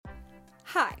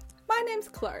Hi, my name's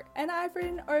Chloe, and I've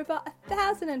written over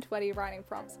 1,020 writing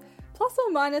prompts, plus or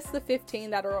minus the 15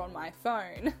 that are on my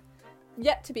phone,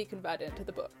 yet to be converted into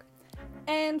the book.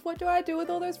 And what do I do with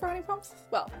all those writing prompts?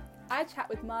 Well, I chat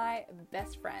with my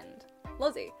best friend,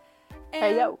 Lozzie. And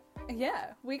Hey, yo.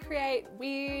 Yeah, we create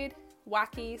weird,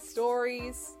 wacky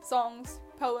stories, songs,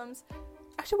 poems.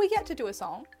 Actually, we get to do a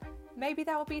song. Maybe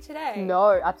that will be today.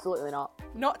 No, absolutely not.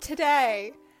 Not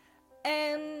today.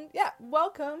 And yeah,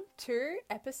 welcome to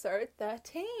episode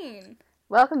 13.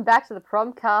 Welcome back to the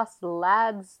Promcast,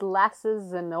 lads,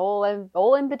 lasses, and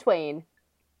all in between.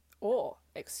 Or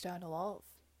external love.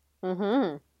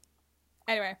 Mm-hmm.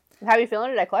 Anyway, How are you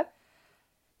feeling today, Chloe?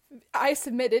 I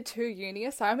submitted 2 uni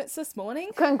assignments this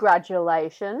morning.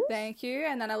 Congratulations. Thank you.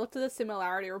 And then I looked at the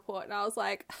similarity report and I was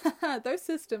like, those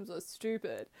systems are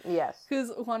stupid. Yes.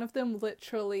 Because one of them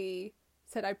literally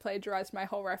said I plagiarized my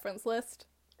whole reference list.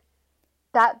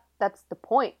 That's the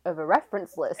point of a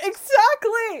reference list.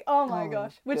 Exactly! Oh my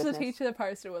gosh. Which goodness. the teacher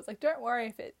posted was like, don't worry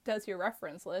if it does your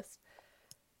reference list.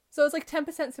 So it's like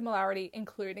 10% similarity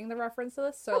including the reference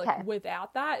list. So Okay. like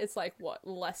without that, it's like what,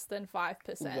 less than 5%?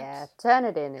 Yeah,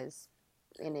 Turnitin is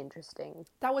interesting.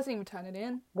 That wasn't even turn it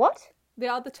in. What? The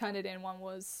other turn it in one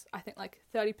was, I think, like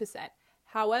 30%.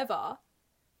 However,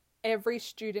 every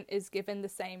student is given the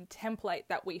same template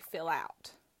that we fill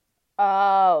out.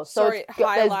 Oh, so Sorry, there's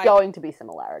highlight. going to be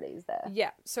similarities there.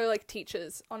 Yeah, so like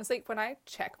teachers, honestly, when I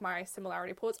check my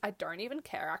similarity reports, I don't even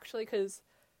care actually because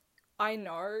I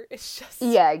know it's just...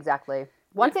 Yeah, exactly.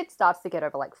 Once it starts to get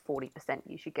over like 40%,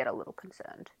 you should get a little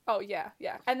concerned. Oh, yeah.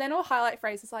 And then I'll highlight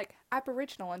phrases like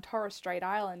Aboriginal and Torres Strait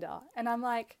Islander. And I'm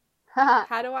like,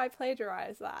 how do I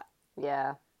plagiarize that?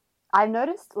 Yeah. I've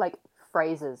noticed like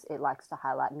phrases it likes to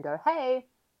highlight and go, hey,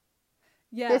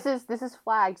 Yeah. this is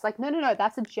flagged. It's like, no,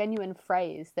 that's a genuine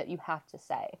phrase that you have to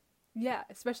say. Yeah,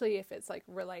 especially if it's like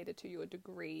related to your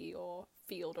degree or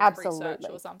field of research Absolutely.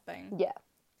 or something. Yeah.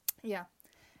 Yeah.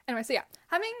 Anyway, so yeah,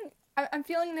 I'm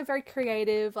feeling in a very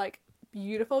creative, like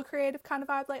beautiful creative kind of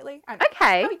vibe lately. I don't know.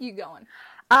 Okay. How are you going?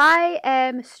 I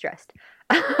am stressed.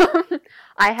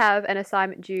 I have an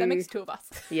assignment due. That makes 2 of us.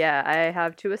 Yeah, I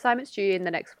have 2 assignments due in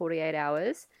the next 48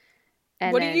 hours.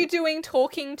 And What are then you doing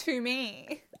talking to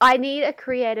me? I need a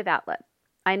creative outlet.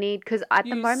 Because at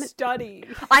the moment... study.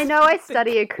 I know I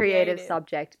study a creative. creative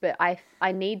subject, but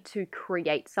I need to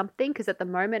create something because at the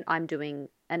moment I'm doing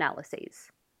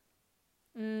analyses.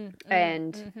 And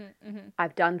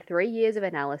I've done 3 years of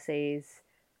analyses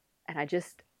and I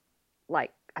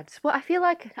feel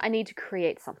like I need to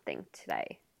create something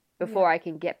today before I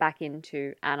can get back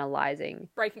into analysing.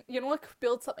 You don't want to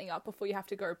build something up before you have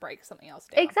to go break something else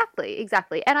down.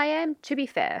 Exactly. And I am, to be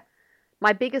fair,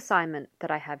 my big assignment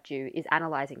that I have due is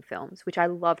analysing films, which I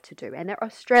love to do. And they're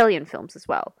Australian films as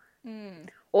well.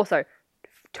 Also,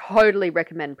 totally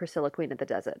recommend Priscilla, Queen of the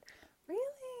Desert. Really?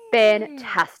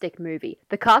 Fantastic movie.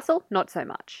 The Castle, not so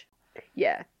much.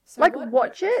 Yeah. So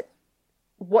watch it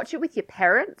with your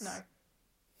parents. No.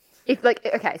 But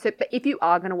if you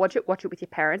are going to watch it with your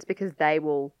parents because they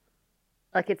will,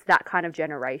 it's that kind of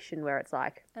generation where it's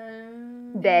like,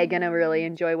 they're going to really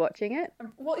enjoy watching it.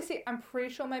 Well, you see, I'm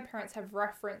pretty sure my parents have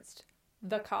referenced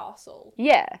The Castle.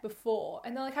 Yeah. Before.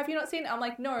 And they're like, have you not seen it? I'm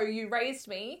like, no, you raised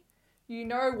me. You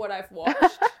know what I've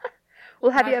watched.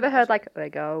 Well, have you ever heard, we're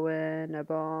going a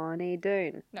Bonnie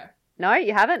Doon? No. No,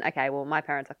 you haven't? Okay, well, my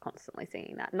parents are constantly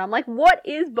singing that. And I'm like, what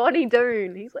is Bonnie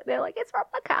Doon? They're like, it's from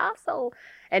The Castle.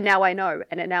 And now I know.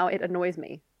 And now it annoys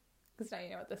me. Because now you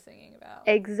know what they're singing about.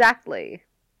 Exactly.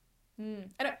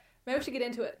 I know. Maybe we should get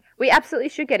into it. We absolutely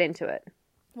should get into it.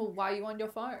 Well, why are you on your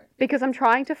phone? Because I'm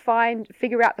trying to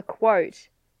figure out the quote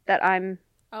that I'm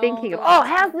thinking of. God. Oh,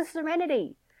 how's the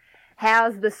Serenity?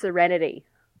 How's the Serenity?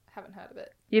 Haven't heard of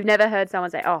it. You've never heard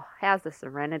someone say, oh, how's the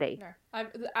Serenity? No.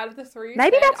 Out of the 3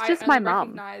 Maybe said, that's just I my only mum.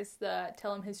 recognize the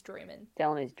tell him he's dreaming.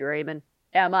 Tell him he's dreaming.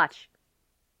 How much?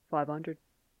 500.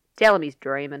 Tell him he's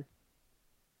dreaming.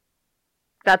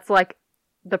 That's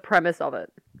the premise of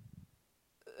it.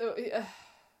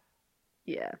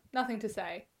 Yeah. Nothing to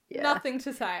say. Yeah. Nothing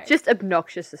to say. Just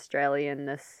obnoxious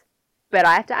Australianness. But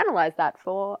I have to analyse that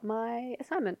for my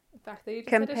assignment. The fact that you just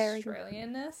Comparing. said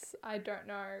Australianness, I don't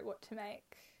know what to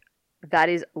make. That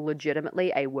is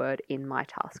legitimately a word in my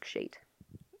task sheet.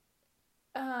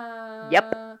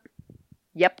 Yep.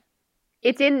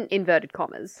 It's in inverted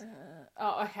commas.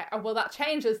 Okay. Oh, well, that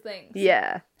changes things.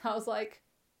 Yeah. I was like,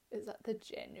 is that the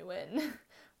genuine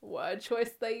word choice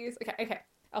they use? Okay.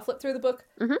 I'll flip through the book.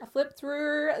 I'll flip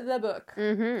through the book.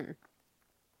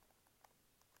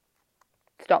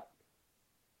 Stop.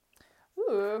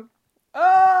 Ooh.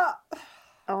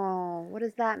 Oh, what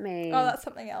does that mean? Oh, that's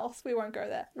something else. We won't go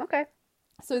there. Okay.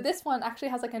 So this one actually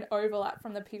has like an overlap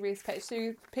from the previous page. So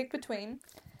you pick between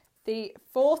the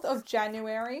 4th of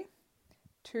January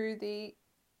to the...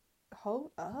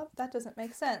 Hold up, that doesn't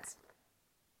make sense.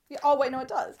 Yeah, oh, wait, no, it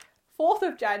does. 4th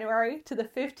of January to the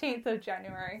 15th of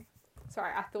January.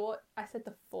 Sorry, I thought I said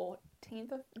the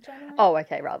 14th of January. Oh,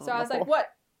 okay, rather So than I was the like, 4th.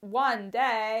 what? One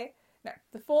day? No,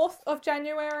 the 4th of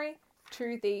January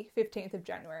to the 15th of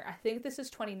January. I think this is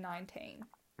 2019.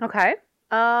 Okay.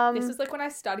 This is like when I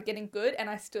started getting good and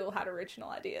I still had original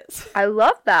ideas. I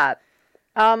love that.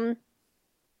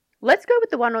 Let's go with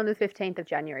the one on the 15th of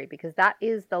January because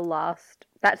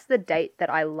that's the date that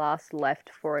I last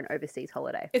left for an overseas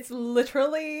holiday. It's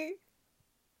literally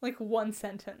like one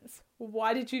sentence.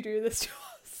 Why did you do this to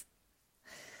us?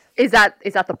 Is that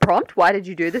the prompt? Why did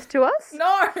you do this to us?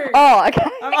 No! Oh, okay.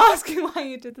 I'm asking why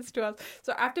you did this to us.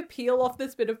 So I have to peel off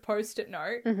this bit of post-it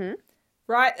note. Mm-hmm.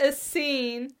 Write a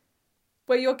scene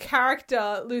where your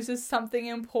character loses something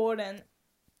important.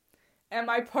 And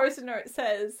my post-it note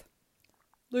says,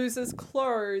 loses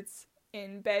clothes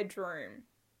in bedroom.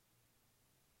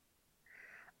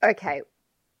 Okay.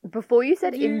 Before you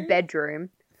said in bedroom,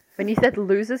 when you said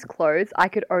loses clothes, I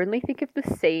could only think of the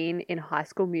scene in High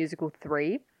School Musical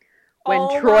 3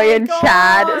 when Troy and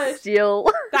Chad steal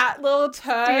that little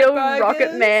turd steal burgers.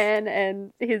 Rocket Man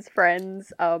and his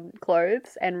friends'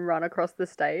 clothes and run across the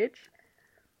stage.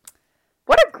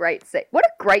 What a great scene. What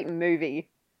a great movie.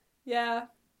 Yeah.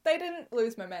 They didn't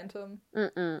lose momentum.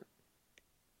 Mm-mm.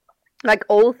 Like,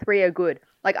 all three are good.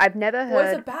 Like, I've never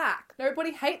heard... Boys are back.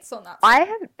 Nobody hates on that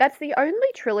song. That's the only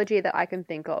trilogy that I can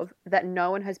think of that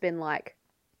no one has been, like,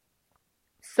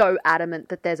 so adamant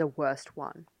that there's a worst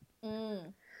one.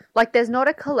 Mm. Like, there's not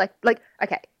a like,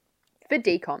 okay, for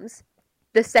DComs,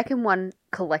 the second one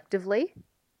collectively,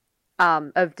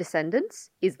 of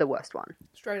Descendants is the worst one.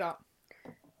 Straight up.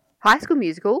 High School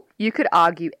Musical, you could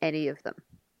argue any of them.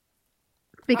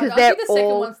 Because I they're think the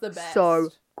second all one's the best. so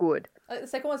good. The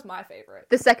second one's my favourite.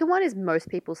 The second one is most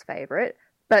people's favourite,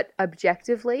 but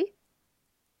objectively,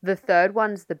 the third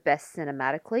one's the best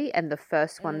cinematically, and the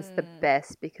first one's the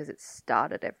best because it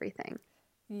started everything.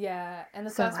 Yeah, and the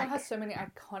So, first one like... has so many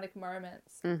iconic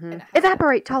moments. Mm-hmm. And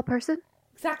Evaporate, tall person.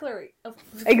 Exactly.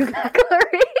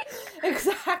 Exactly.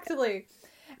 Exactly.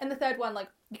 And the third one, like,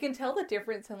 you can tell the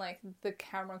difference in, like, the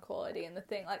camera quality and the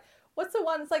thing. Like, what's the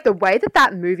one? It's like... The way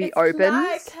that movie opens...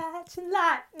 like catching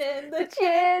lightning, the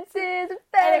chances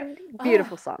of...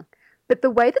 Beautiful song. But the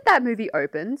way that movie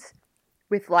opens,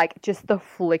 with, like, just the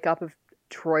flick up of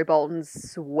Troy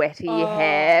Bolton's sweaty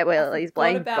hair while he's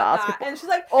playing basketball. That. And she's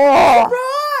like, oh!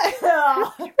 right!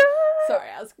 Sorry,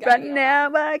 I was But going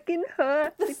now I can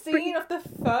hurt. the scene of the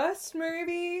first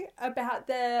movie about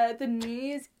the New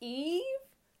Year's Eve.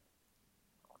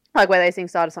 Like where they sing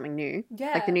Start of Something New.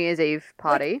 Yeah. Like the New Year's Eve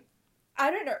party. Like,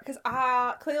 I don't know, because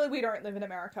clearly we don't live in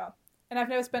America. And I've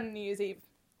never spent New Year's Eve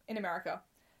in America.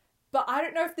 But I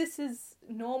don't know if this is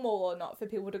normal or not for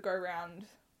people to go around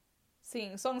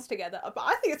singing songs together. But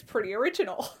I think it's pretty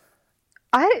original.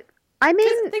 I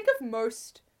mean... Think of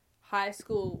most high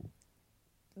school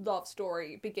love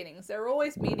story beginnings. They're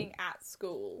always meeting at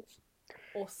school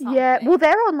or something. Yeah, well,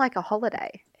 they're on like a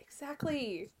holiday.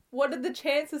 Exactly. What are the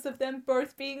chances of them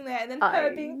both being there and then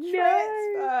her being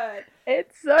transferred?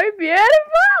 It's so beautiful!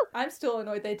 I'm still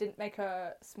annoyed they didn't make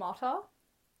her smarter.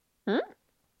 Hmm?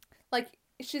 Like,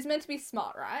 she's meant to be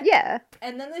smart, right? Yeah.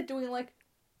 And then they're doing, like,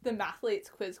 the mathletes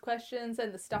quiz questions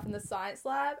and the stuff in the science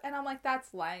lab, and I'm like,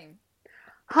 that's lame.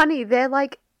 Honey, they're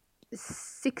like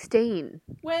 16.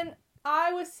 When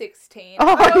I was 16,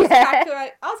 Oh,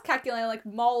 I was calculating, like,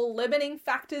 mole-limiting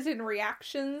factors in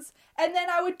reactions, and then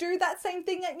I would do that same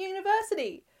thing at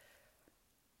university.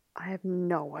 I have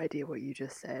no idea what you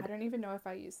just said. I don't even know if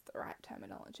I used the right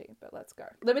terminology, but let's go.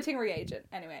 Limiting reagent,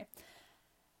 anyway.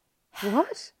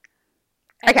 What?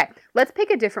 Okay, let's pick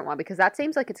a different one because that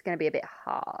seems like it's going to be a bit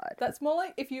hard. That's more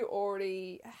like if you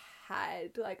already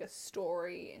had, like, a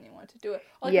story and you wanted to do it.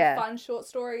 Or, like, a fun short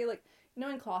story. Like, you know,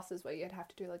 in classes where you'd have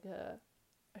to do, like, a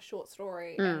short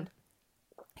story. And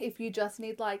if you just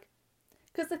need, like...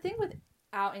 Because the thing with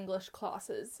our English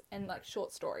classes and, like,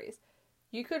 short stories,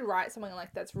 you could write something,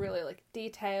 like, that's really, like,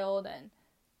 detailed and,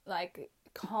 like,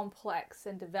 complex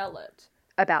and developed.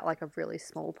 About, like, a really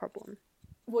small problem.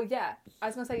 Well, yeah. I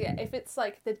was going to say, yeah, if it's,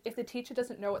 like, if the teacher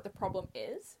doesn't know what the problem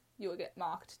is, you will get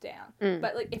marked down.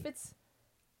 But, like, if it's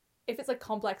like,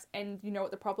 complex and you know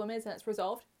what the problem is and it's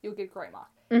resolved, you'll get a great mark.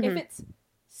 Mm-hmm. If it's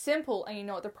simple and you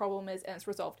know what the problem is and it's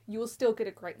resolved, you will still get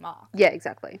a great mark. Yeah,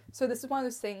 exactly. So this is one of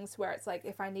those things where it's like,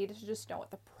 if I needed to just know what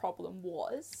the problem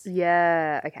was...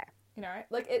 Yeah, okay. You know?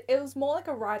 Like, it was more like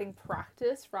a writing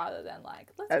practice rather than,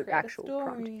 like, let's create a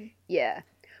story. Yeah.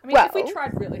 I mean, if we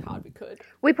tried really hard, we could.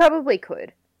 We probably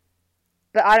could.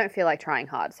 But I don't feel like trying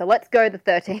hard. So let's go the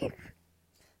 13th.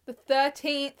 The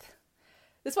 13th.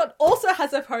 This one also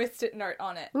has a post-it note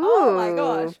on it. Ooh. Oh my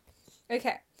gosh.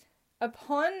 Okay.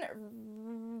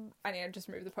 I need to just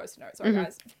move the post-it note. Sorry,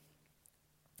 guys.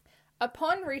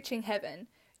 Upon reaching heaven,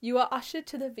 you are ushered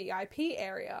to the VIP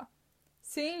area.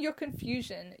 Seeing your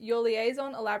confusion, your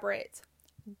liaison elaborates.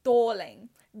 Darling,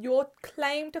 your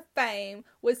claim to fame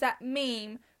was that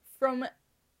meme from,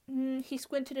 he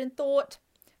squinted and thought,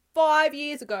 5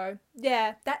 years ago.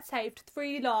 Yeah, that saved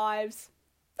 3 lives.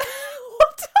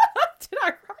 What did I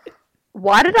write?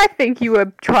 Why did I think you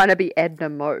were trying to be Edna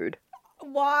Mode?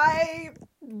 Why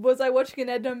was I watching an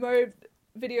Edna Mode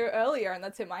video earlier and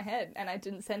that's in my head and I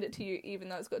didn't send it to you even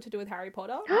though it's got to do with Harry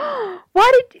Potter?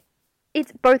 Why did you...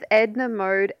 It's both Edna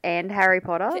Mode and Harry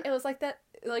Potter? It was like that,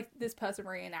 like this person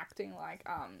reenacting like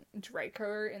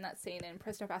Draco in that scene in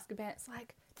Prisoner of Azkaban. It's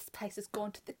like, this place has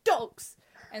gone to the dogs.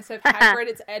 And so Hagrid,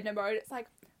 it's Edna Mode. It's like,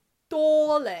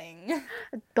 darling.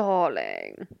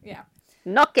 Darling. Yeah.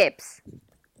 No capes.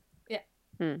 Yeah.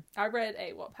 I read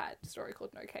a Wattpad story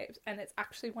called No Capes, and it's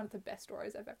actually one of the best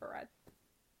stories I've ever read.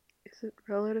 Is it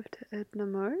relative to Edna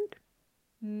Mode?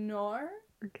 No.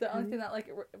 Okay. The only thing that like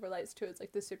it relates to is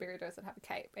like the superhero doesn't have a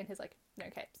cape, and he's like, no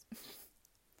capes.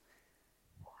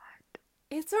 What?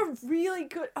 It's a really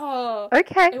good. Oh.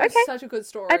 Okay. It was such a good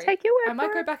story. I take your word. I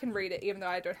might go back and read it, even though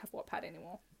I don't have Wattpad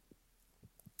anymore.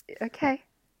 Okay.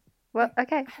 Well,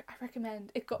 okay. I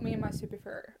recommend. It got me in my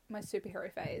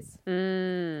superhero phase.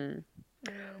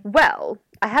 Well,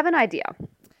 I have an idea.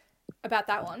 About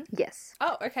that one? Yes.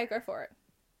 Oh, okay, go for it.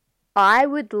 I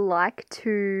would like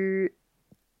to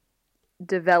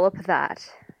develop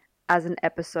that as an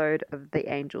episode of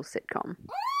the Angel sitcom.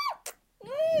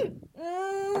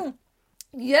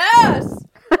 Yes!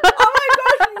 Oh my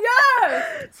gosh,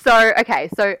 yes! So, okay,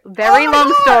 very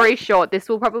long story short, this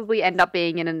will probably end up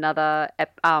being in another,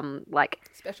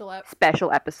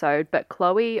 special episode, but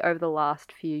Chloe, over the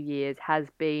last few years, has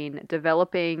been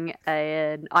developing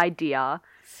an idea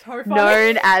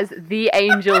known as the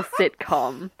Angel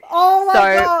sitcom. Oh my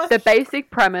gosh! So, the basic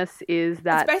premise is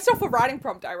that... It's based off a writing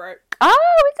prompt I wrote.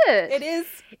 Oh, is it? It is.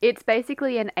 It's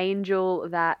basically an angel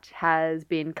that has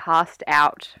been cast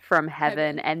out from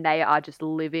heaven and they are just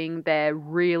living their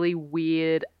really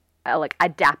weird,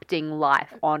 adapting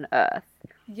life on Earth.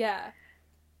 Yeah.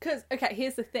 Because, okay,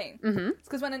 here's the thing. Mm-hmm. It's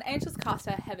because when an angel's cast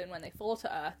out of heaven, when they fall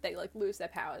to Earth, they, lose their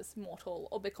powers, mortal,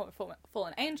 or become a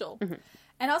fallen angel. Mm-hmm.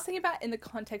 And I was thinking about in the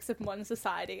context of modern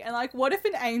society, and, what if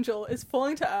an angel is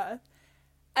falling to Earth,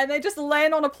 and they just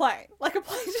land on a plane? Like, a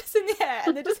plane just in the air,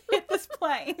 and they just hit this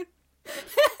plane.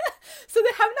 So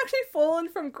they haven't actually fallen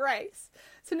from grace.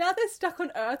 So now they're stuck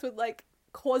on Earth with,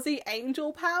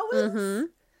 quasi-angel powers. Mm-hmm.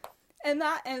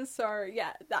 And so,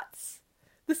 yeah, that's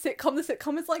the sitcom. The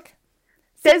sitcom is,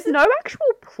 There's no actual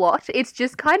plot. It's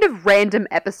just kind of random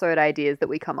episode ideas that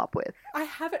we come up with. I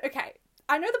haven't... Okay,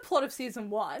 I know the plot of season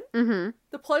 1. Mm-hmm.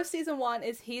 The plot of season 1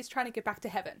 is he's trying to get back to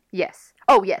heaven. Yes.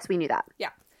 Oh, yes, we knew that.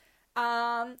 Yeah.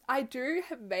 I do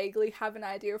vaguely have an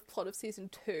idea of plot of season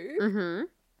 2. Mm-hmm.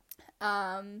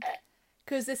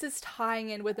 Because this is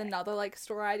tying in with another,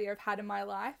 story idea I've had in my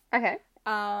life. Okay.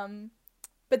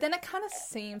 But then it kind of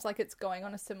seems like it's going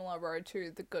on a similar road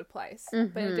to The Good Place,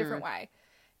 but in a different way.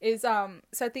 So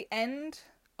at the end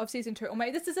of season 2, or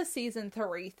maybe this is a season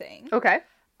 3 thing. Okay.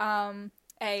 The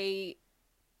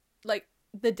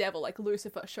devil,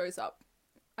 Lucifer, shows up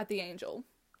at the angel.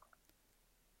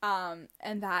 And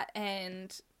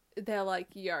they're like,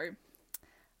 yo,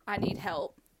 I need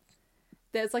help.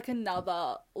 There's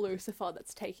another Lucifer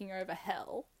that's taking over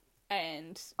hell,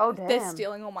 and they're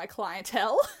stealing all my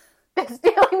clientele. They're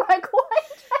stealing my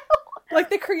clientele?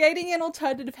 They're creating an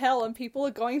alternative hell, and people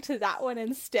are going to that one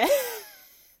instead.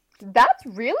 That's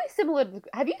really similar to...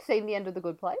 Have you seen the end of The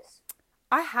Good Place?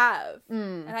 I have.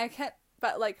 And I can't...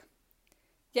 But,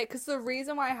 yeah, because the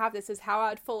reason why I have this is how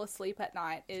I'd fall asleep at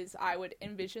night is I would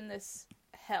envision this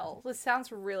hell. This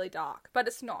sounds really dark, but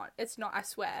it's not. It's not, I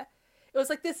swear. It was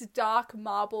this dark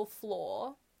marble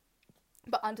floor,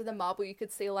 but under the marble you could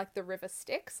see, the river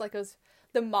Styx.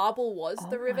 The marble was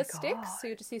the river Styx, so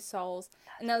you just see souls.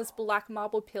 And there was black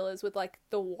marble pillars with,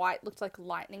 the white looked like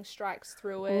lightning strikes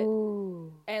through it.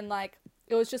 Ooh. And,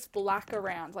 it was just black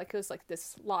around. It was,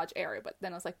 this large area, but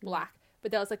then it was, black.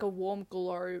 But there was, a warm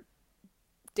glow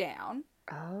down.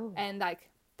 Oh. And, that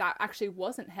actually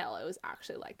wasn't hell. It was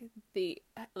actually, the,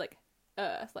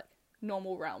 earth,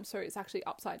 normal realm. So it's actually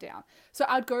upside down. So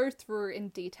I'd go through in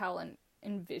detail and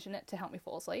envision it to help me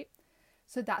fall asleep.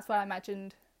 So that's what I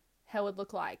imagined hell would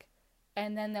look like.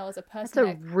 And then there was a That's person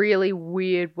a really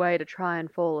weird way to try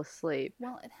and fall asleep.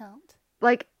 Well, it helped.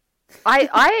 Like,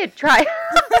 I had tried...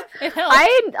 It helped.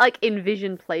 I like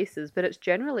envision places, but it's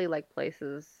generally like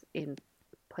places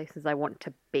I want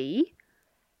to be,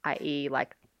 i.e.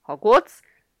 like Hogwarts.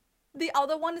 The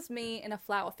other one is me in a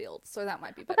flower field, so that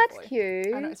might be better. That's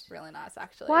cute. I know, it's really nice,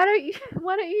 actually. Why don't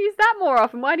you use that more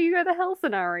often? Why do you go the hell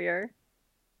scenario?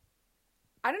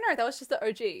 I don't know. That was just the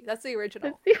OG. That's the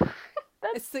original.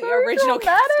 It's the so original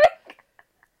dramatic.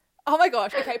 Oh my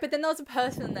gosh. Okay, but then there was a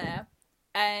person there,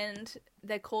 and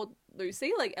they're called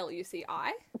Lucy, like Luci.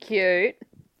 Cute.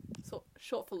 So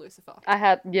short for Lucifer.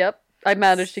 I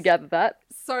managed to gather that.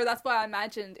 So that's what I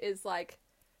imagined is like,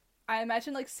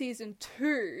 like season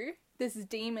 2, this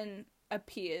demon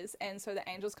appears, and so the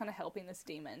angel's kind of helping this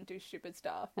demon do stupid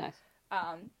stuff. Nice.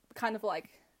 Kind of like,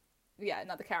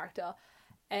 another character.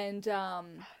 And,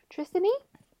 Tristany?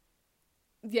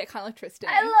 Yeah, kind of like Tristan.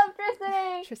 I love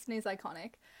Tristany! Tristany's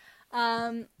iconic.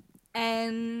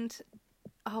 And,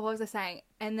 what was I saying?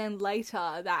 And then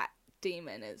later, that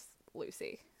demon is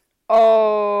Lucy.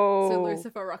 Oh. So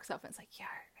Lucifer rocks up and it's like, yo,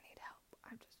 I need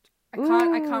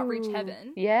help. I can't reach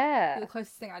heaven. Yeah. You're the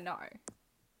closest thing I know.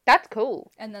 That's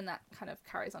cool. And then that kind of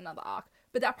carries on another arc.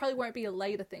 But that probably won't be a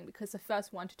later thing because the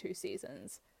first 1 to 2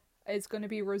 seasons is going to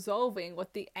be resolving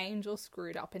what the angel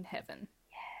screwed up in heaven.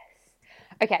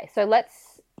 Yes. Okay, so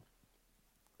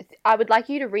I would like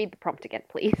you to read the prompt again,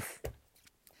 please.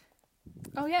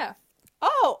 Oh, yeah.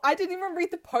 Oh, I didn't even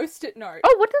read the post-it note.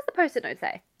 Oh, what does the post-it note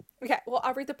say? Okay, well,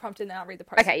 I'll read the prompt and then I'll read the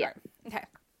post-it note. Yeah. Okay.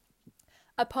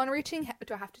 Upon reaching...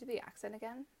 Do I have to do the accent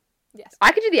again? Yes.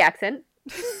 I could do the accent.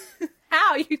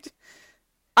 How?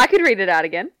 I could read it out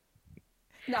again.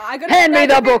 No, I gotta... Hand me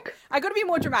the book! I gotta be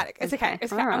more dramatic. It's okay.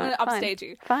 It's okay. Right, I'm gonna fine. upstage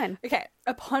you. Fine. Okay.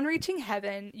 Upon reaching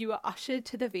heaven, you are ushered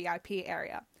to the VIP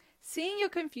area. Seeing your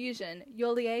confusion,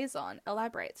 your liaison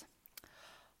elaborates.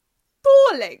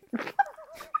 Darling!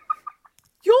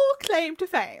 Your claim to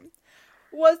fame.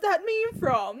 Was that meme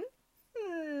from?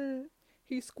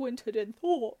 He squinted and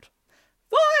thought.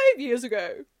 5 years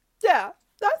ago. Yeah,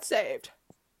 that saved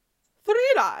 3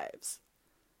 lives.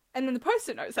 And then the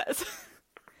post-it note says,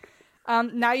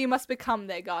 now you must become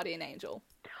their guardian angel.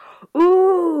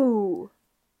 Ooh.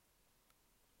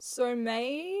 So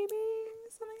maybe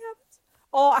something happens?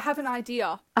 Oh, I have an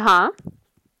idea. Uh-huh.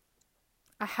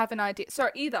 I have an idea. So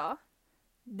either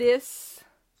this,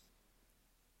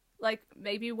 like,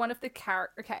 maybe one of the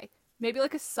maybe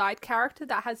like a side character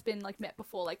that has been like met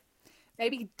before, like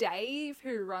maybe Dave,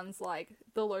 who runs like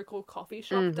the local coffee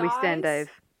shop, dies. We stand Dave.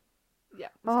 Yeah.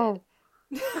 Oh.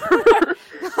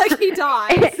 Like he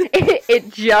dies.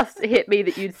 It just hit me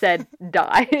that you'd said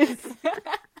dies.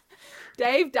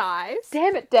 Dave dies.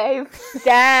 Damn it, Dave.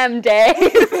 Damn,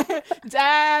 Dave.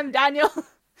 Damn, Daniel. I'm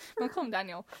gonna call him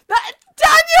Daniel.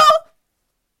 Daniel!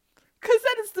 Because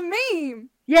that is the meme.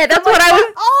 Yeah, that's what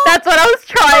I was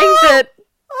trying to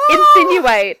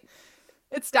insinuate.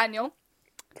 It's Daniel.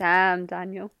 Damn,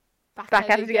 Daniel. Back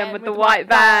at it again with the white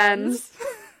vans.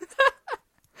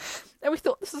 And we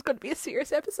thought this was going to be a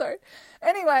serious episode.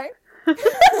 Anyway.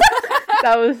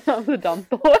 that was a dumb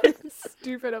thought.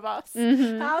 Stupid of us.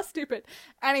 Mm-hmm. How stupid.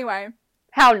 Anyway.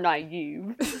 How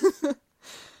naive.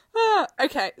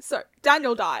 Okay, so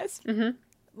Daniel dies. Mm-hmm.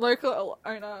 Local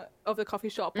owner of the coffee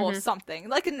shop or something.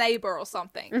 Like a neighbor or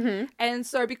something. Mm-hmm. And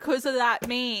so because of that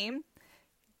meme,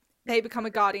 they become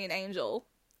a guardian angel.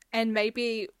 And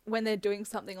maybe when they're doing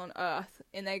something on Earth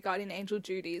in their guardian angel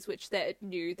duties, which they're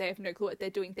new, they have no clue what they're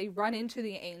doing, they run into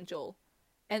the angel.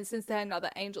 And since they're another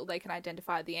angel, they can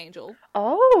identify the angel.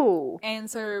 Oh.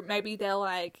 And so maybe they're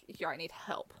like, yo, I need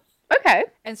help. Okay.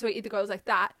 And so it either goes like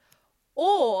that,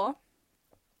 or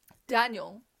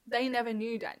Daniel, they never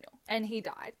knew Daniel, and he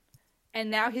died.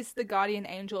 And now he's the guardian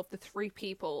angel of the 3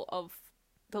 people of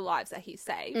the lives that he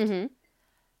saved. Mm-hmm.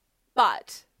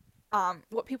 But...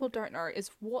 what people don't know is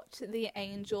what the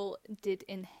angel did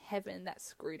in heaven that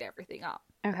screwed everything up.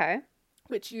 Okay.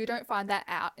 Which you don't find that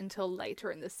out until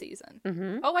later in the season.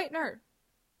 Mm-hmm. Oh, wait, no.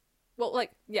 Well,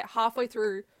 halfway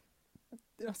through...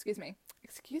 Oh, excuse me.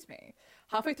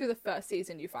 Halfway through the first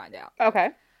season, you find out.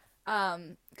 Okay.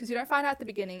 Because you don't find out at the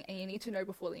beginning, and you need to know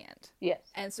before the end. Yes.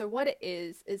 And so what it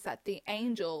is that the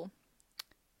angel...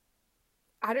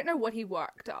 I don't know what he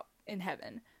worked up in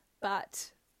heaven,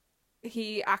 but...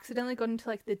 he accidentally got into,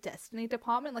 like, the destiny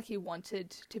department. Like, he wanted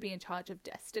to be in charge of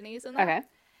destinies and that. Okay.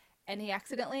 And he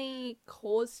accidentally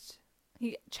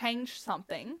he changed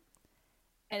something.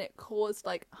 And it caused,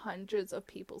 like, hundreds of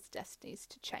people's destinies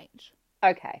to change.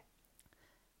 Okay.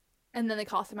 And then they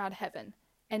cast him out of heaven.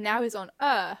 And now he's on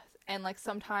Earth. And, like,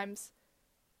 sometimes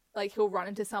like he'll run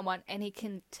into someone and he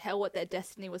can tell what their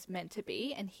destiny was meant to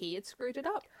be, and he had screwed it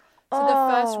up. So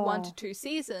the first 1 to 2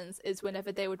 seasons is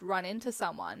whenever they would run into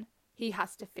someone, he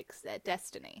has to fix their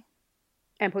destiny.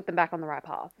 And put them back on the right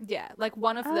path. Yeah, like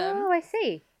one of them. Oh, I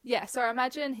see. Yeah, so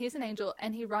imagine he's an angel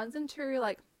and he runs into,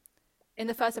 like, in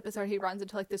the first episode, he runs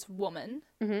into, like, this woman.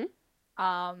 Mm-hmm.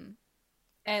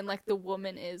 And, like, the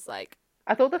woman is, like...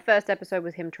 I thought the first episode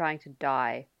was him trying to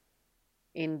die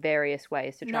in various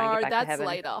ways to try and get back to heaven.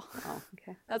 No, that's later. Oh,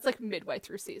 okay. That's, like, midway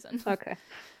through season. Okay.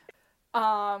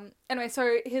 Anyway,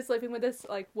 so he's living with this,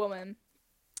 like, woman.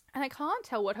 And I can't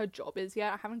tell what her job is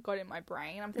yet. I haven't got it in my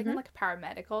brain. I'm thinking, like, a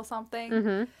paramedic or something.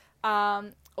 Mm-hmm.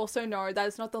 Also, no, that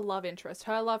is not the love interest.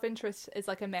 Her love interest is,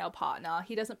 like, a male partner.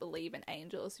 He doesn't believe in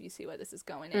angels. You see where this is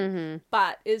going in. Mm-hmm.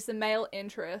 But is the male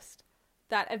interest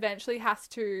that eventually has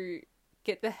to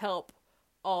get the help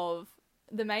of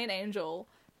the main angel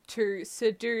to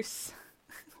seduce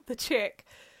the chick.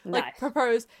 Like, Nice.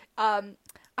 propose. I don't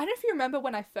know if you remember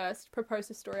when I first proposed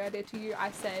a story idea to you,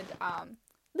 I said,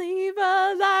 leave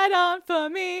a light on for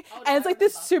me. And it's like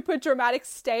this super dramatic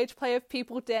stage play of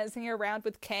people dancing around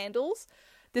with candles.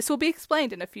 This will be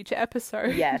explained in a future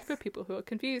episode. Yes. For people who are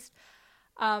confused.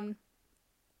 And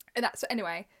that's, so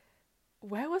anyway,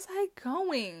 where was I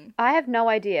going? I have no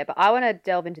idea, but I want to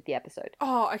delve into the episode.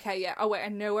 Oh, okay, yeah. Oh, wait, I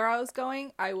know where I was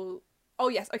going. I will... Oh,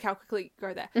 yes. Okay, I'll quickly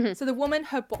go there. Mm-hmm. So the woman,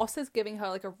 her boss is giving her,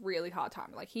 like, a really hard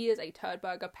time. Like, he is a turd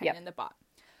burger pain in the butt.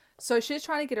 So she's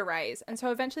trying to get a raise. And so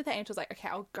eventually the angel's like, okay,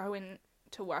 I'll go in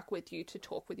to work with you to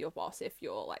talk with your boss if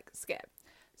you're, like, scared.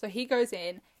 So he goes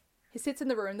in. He sits in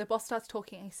the room. The boss starts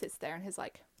talking. And he sits there and he's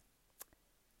like,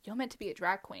 you're meant to be a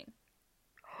drag queen.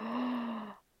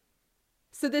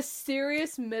 So this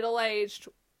serious middle-aged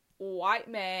white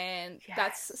man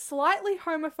that's slightly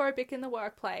homophobic in the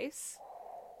workplace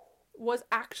was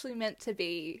actually meant to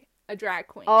be a drag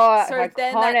queen. Oh, so iconic.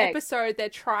 then that episode, they're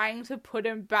trying to put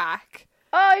him back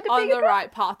on the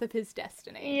right path of his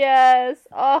destiny. Yes.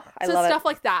 Oh, I so love stuff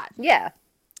like that. Yeah.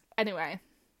 Anyway.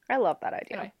 I love that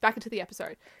idea. Anyway, back into the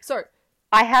episode. So.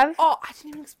 I have... Oh, I didn't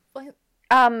even explain...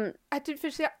 I did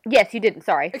finish it. Yes, you didn't.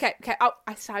 Sorry. Okay.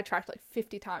 I sidetracked like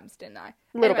 50 times, didn't I?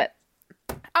 A little bit.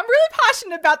 I'm really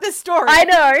passionate about this story. I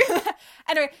know.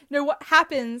 Anyway, no, what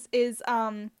happens is,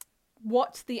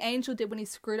 what the angel did when he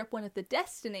screwed up one of the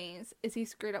destinies is he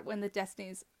screwed up one of the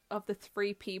destinies of the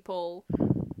 3 people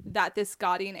that this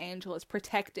guardian angel is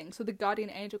protecting. So the guardian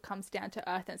angel comes down to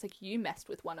earth and it's like, you messed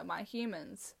with one of my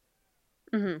humans.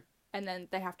 Mm-hmm. And then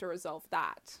they have to resolve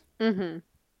that. Mm-hmm.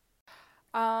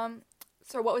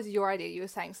 So what was your idea? You were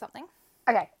saying something?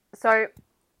 Okay, so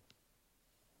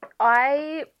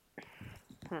I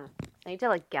need to,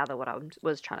 like, gather what I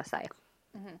was trying to say.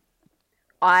 Mm-hmm.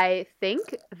 I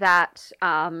think that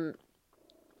the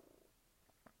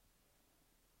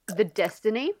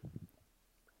destiny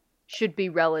should be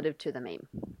relative to the meme.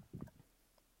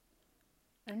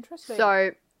 Interesting.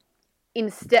 So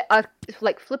instead,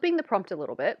 like, flipping the prompt a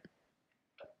little bit,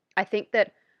 I think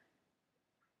that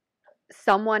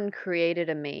someone created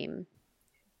a meme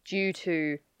due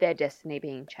to their destiny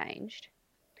being changed.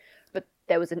 But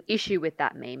there was an issue with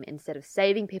that meme. Instead of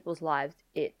saving people's lives,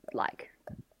 it, like,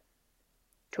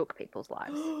 took people's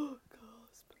lives.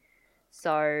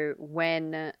 So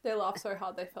when... They laughed so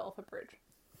hard they fell off a bridge.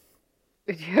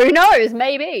 Who knows?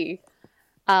 Maybe.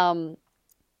 Or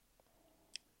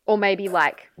maybe,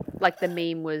 like the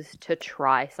meme was to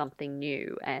try something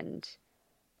new and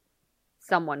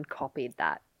someone copied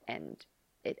that and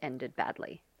it ended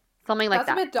badly. Something like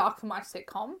that. That's a bit dark for my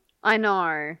sitcom. I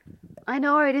know,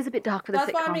 it is a bit dark for the sitcom.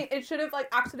 That's why I mean, it should have, like,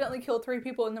 accidentally killed 3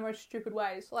 people in the most stupid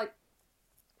ways. Like,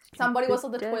 somebody was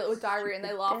on the toilet with diarrhea and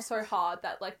they laughed so hard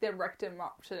that, like, their rectum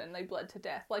ruptured and they bled to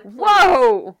death. Like, please.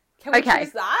 Whoa! Can we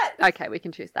choose that? Okay, we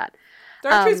can choose that.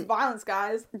 Don't choose violence,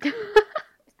 guys.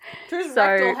 Choose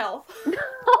rectal health.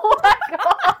 Oh my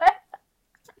god!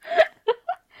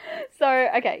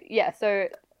 So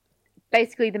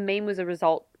basically the meme was a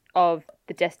result of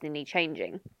the destiny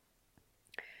changing.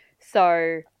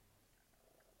 So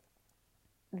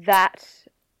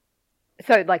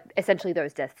essentially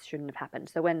those deaths shouldn't have happened.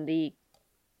 So when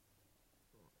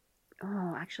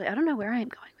actually, I don't know where I am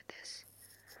going with this.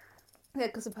 Yeah,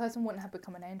 because the person wouldn't have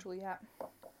become an angel yet.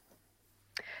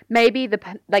 Maybe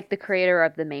the creator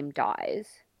of the meme dies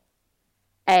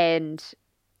and,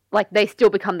 like, they still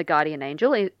become the guardian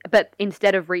angel, but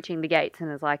instead of reaching the gates and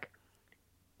is like,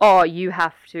 oh, you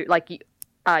have to, like,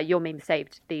 your meme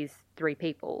saved these 3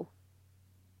 people.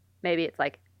 Maybe it's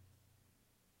like,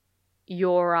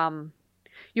 your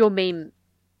meme,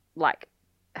 like,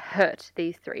 hurt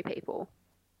these 3 people.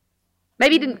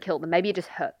 Maybe it didn't kill them. Maybe it just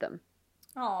hurt them.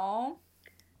 Aww.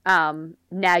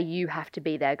 now you have to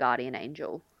be their guardian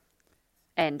angel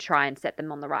and try and set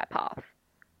them on the right path.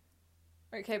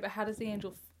 Okay, but how does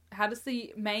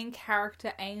the main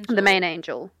character angel... The main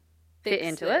angel fit fix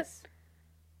into this? it?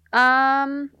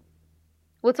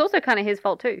 Well, it's also kind of his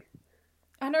fault too.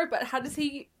 I know, but how does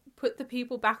he put the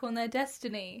people back on their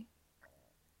destiny?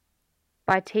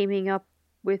 By teaming up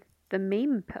with the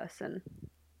meme person.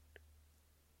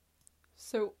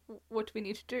 So, what do we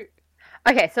need to do?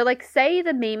 Okay, so, like, say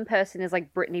the meme person is,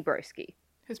 like, Brittany Browski.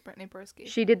 Who's Brittany Browski?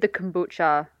 She did the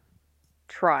kombucha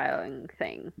trying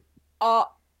thing. Oh!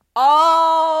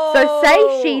 So,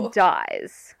 say she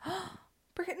dies.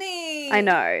 Brittany! I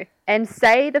know. And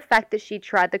say the fact that she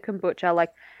tried the kombucha,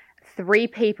 like, 3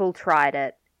 people tried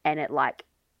it, and it, like,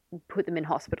 put them in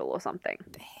hospital or something.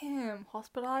 Damn,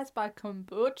 hospitalized by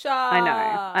kombucha.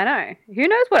 I know. Who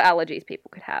knows what allergies people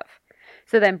could have?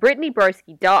 So then Brittany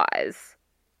Browski dies,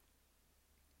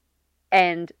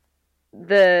 and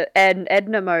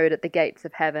Edna Mode at the gates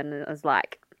of heaven is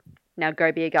like, now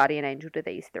go be a guardian angel to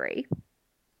these 3.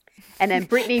 And then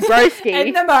Brittany Browski...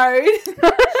 Edna Mode!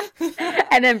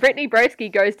 And then Brittany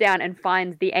Browski goes down and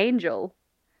finds the angel.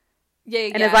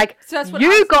 Yeah. And is like, so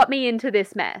you got me into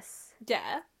this mess.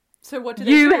 Yeah. So what do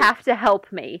they do? You have to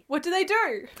help me. What do?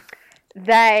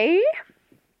 They...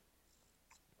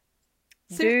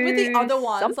 So with the other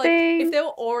ones, something. like, if they were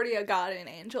already a guardian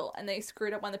angel and they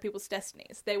screwed up one of the people's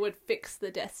destinies, they would fix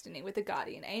the destiny with the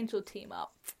guardian angel team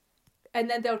up. And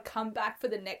then they would come back for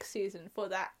the next season for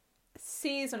that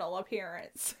seasonal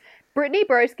appearance. Brittany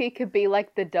Browski could be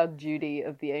like the Doug Judy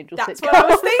of the angel That's sitcom. what I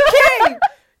was thinking!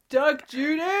 Doug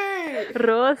Judy!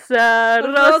 Rosa.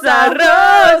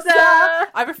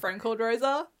 I have a friend called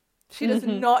Rosa. She does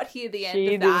not hear the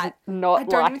end of that. Not I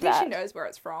don't like even think that. she knows where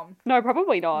it's from. No,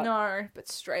 probably not. No, but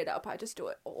straight up, I just do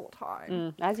it all the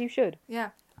time. As you should. Yeah.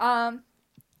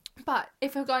 But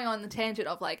if we're going on the tangent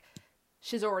of, like,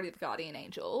 she's already the guardian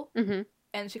angel,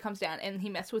 and she comes down and he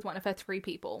messed with one of her 3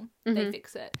 people, they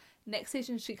fix it. Next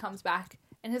season, she comes back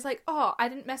and is like, oh, I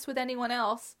didn't mess with anyone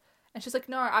else. And she's like,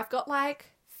 no, I've got,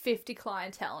 like, 50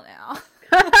 clientele now.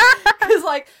 Because,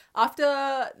 like, after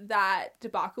that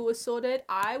debacle was sorted,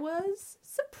 I was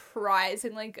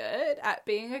surprisingly good at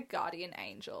being a guardian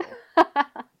angel.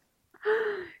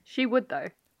 She would, though.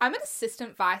 I'm an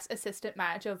assistant, vice, assistant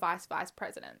manager, vice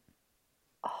president.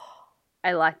 Oh,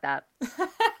 I like that.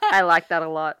 I like that a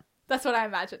lot. That's what I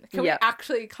imagine. Can we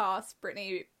actually cast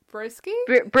Brittany Browski?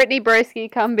 Brittany Browski,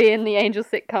 come be in the angel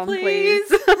sitcom, please.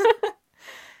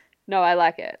 No, I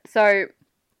like it. So...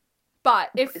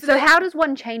 But how does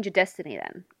one change a destiny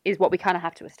then? Is what we kind of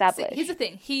have to establish. So here's the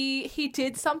thing. He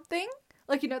did something,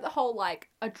 like, you know, the whole, like,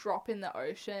 a drop in the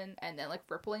ocean and then, like,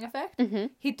 rippling effect? Mm-hmm.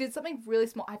 He did something really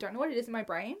small. I don't know what it is in my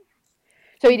brain.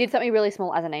 So he did something really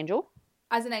small as an angel?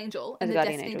 As an angel in the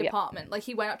Destiny department. Yep. Like,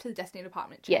 he went up to the Destiny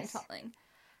department, changed something.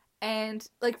 And,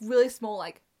 like, really small,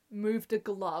 like, moved a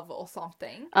glove or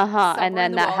something. And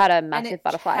then that had a massive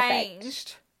butterfly effect.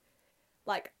 Changed,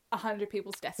 like, 100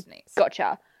 people's destinies.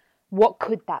 Gotcha. What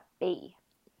could that be?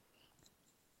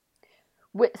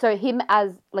 So him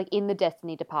as, like, in the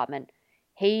Destiny department,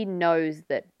 he knows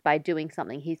that by doing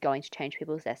something, he's going to change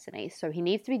people's destinies. So he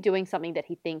needs to be doing something that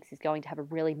he thinks is going to have a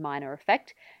really minor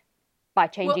effect by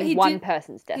changing one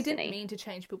person's destiny. He didn't mean to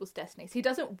change people's destinies. He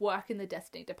doesn't work in the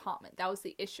Destiny department. That was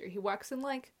the issue. He works in,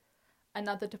 like,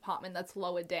 another department that's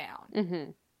lower down.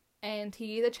 Mm-hmm. And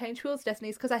he either changed people's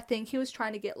destinies because I think he was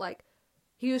trying to get, like,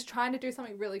 he was trying to do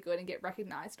something really good and get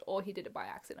recognised, or he did it by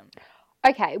accident.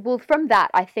 Okay, well, from that,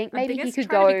 I think maybe he could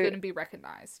go... to be good and be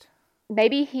recognised.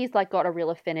 Maybe he's, like, got a real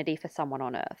affinity for someone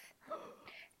on Earth.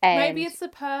 And... Maybe it's the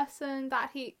person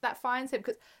that finds him,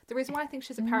 because the reason why I think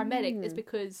she's a paramedic is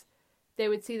because they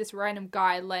would see this random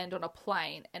guy land on a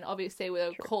plane, and obviously they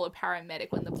would call a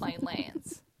paramedic when the plane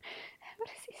lands. How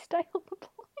does he stay on the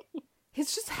plane?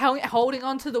 He's just holding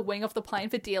onto the wing of the plane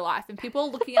for dear life, and people are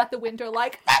looking out the window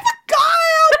like, there's a guy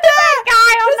out there!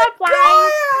 There's a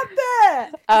guy out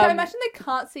there! So I imagine they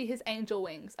can't see his angel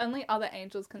wings. Only other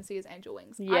angels can see his angel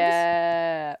wings.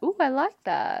 Yeah. Ooh, I like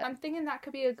that. I'm thinking that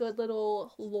could be a good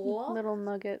little lore. Little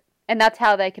nugget. And that's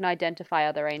how they can identify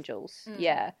other angels.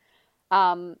 Yeah.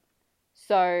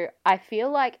 So I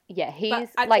feel like, he's... But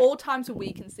at like, all times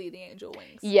we can see the angel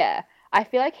wings. Yeah. I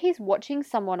feel like he's watching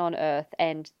someone on Earth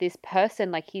and this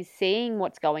person, like, he's seeing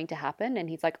what's going to happen and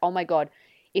he's like, oh my God,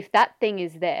 if that thing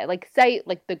is there, like, say,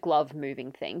 like, the glove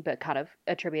moving thing, but kind of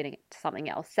attributing it to something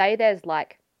else. Say there's,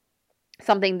 like,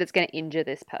 something that's going to injure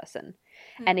this person.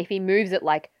 And if he moves it,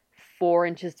 like, 4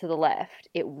 inches to the left,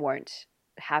 it won't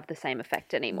have the same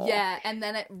effect anymore. Yeah, and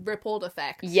then it rippled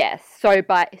effect. Yes. So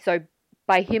by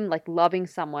by him, like, loving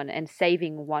someone and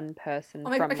saving one person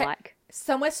from, okay. like,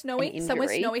 Somewhere an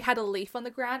Snowy had a leaf on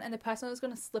the ground, and the person was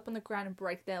going to slip on the ground and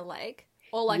break their leg,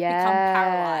 or, like, become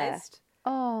paralyzed.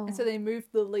 Oh. And so they moved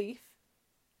the leaf,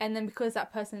 and then because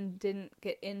that person didn't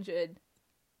get injured,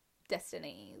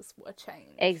 destinies were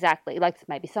changed. Exactly. Like,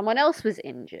 maybe someone else was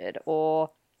injured,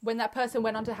 or... When that person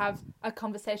went on to have a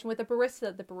conversation with the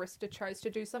barista chose to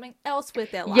do something else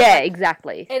with their life. Yeah,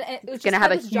 exactly. And it was it's going to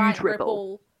have a huge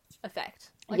ripple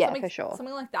effect. Like, yeah, for sure.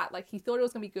 Something like that. Like, he thought it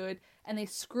was going to be good, and they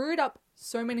screwed up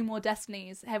so many more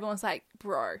destinies. Everyone's like,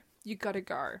 bro, you got to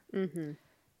go. Mm-hmm.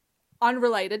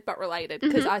 Unrelated, but related.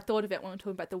 Because I thought of it when we were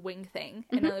talking about the wing thing,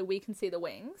 and only we can see the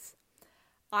wings.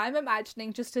 I'm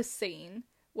imagining just a scene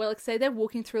where, like, say they're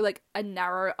walking through, like, a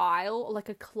narrow aisle, or, like,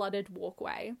 a cluttered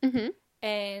walkway. Mm-hmm.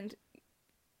 And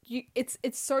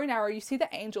it's so narrow. You see the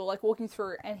angel, like, walking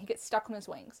through, and he gets stuck on his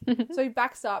wings. So he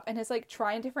backs up and is, like,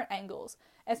 trying different angles,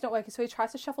 and it's not working. So he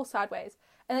tries to shuffle sideways,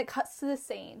 and it cuts to the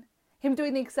scene, him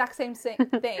doing the exact same thing.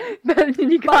 But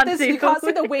you can't see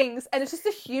the wings, and it's just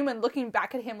a human looking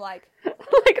back at him like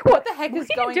what the heck is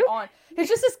going on? He's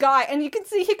just this guy, and you can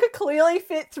see he could clearly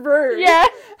fit through. Yeah.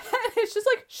 And it's just,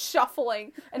 like,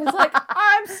 shuffling, and it's like,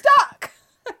 I'm stuck!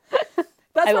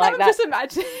 That's what I'm just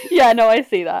imagining. Yeah, no, I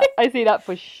see that. I see that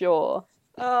for sure.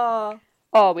 Oh,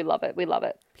 we love it. We love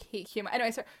it. Peak humor.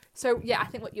 Anyway, so yeah, I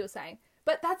think what you were saying.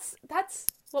 But that's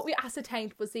what we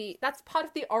ascertained was that's part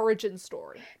of the origin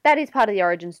story. That is part of the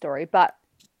origin story, but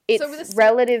it's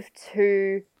relative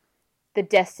to the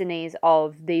destinies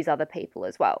of these other people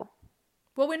as well.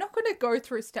 Well, we're not going to go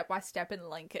through step by step and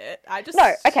link it.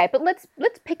 No, okay, but let's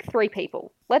pick 3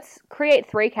 people. Let's create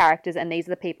 3 characters, and these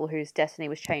are the people whose destiny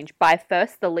was changed by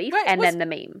first the leaf then the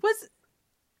meme.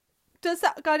 Does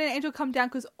that guardian angel come down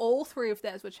because all 3 of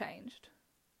theirs were changed?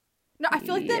 No, I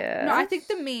feel like I think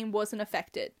the meme wasn't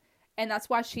affected, and that's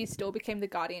why she still became the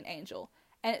guardian angel.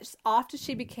 And it's after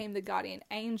she became the guardian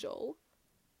angel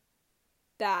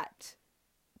that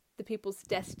the people's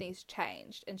destinies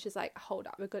changed, and she's like, hold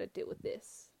up, we've got to deal with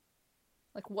this.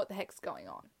 Like, what the heck's going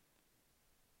on?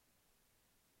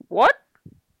 What?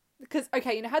 Because,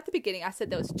 okay, you know how at the beginning I said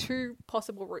there was 2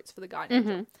 possible routes for the guardian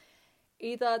angel?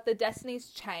 Either the destinies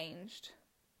changed.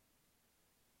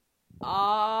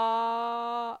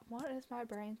 What is my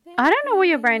brain thinking? I don't know what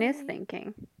your brain is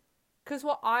thinking. Because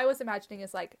what I was imagining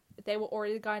is, like, they were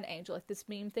already the guardian angel, like, this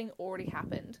meme thing already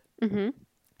happened. Mm-hmm.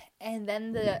 And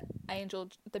then the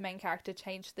main character,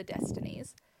 changed the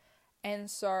destinies. And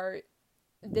so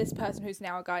this person who's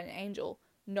now a guardian angel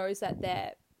knows that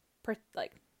their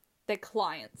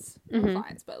clients, not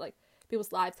clients, but, like,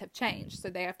 people's lives have changed. So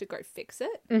they have to go fix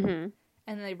it. Mm-hmm.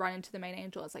 And then they run into the main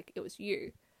angel. It's like, it was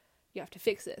you. You have to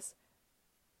fix this.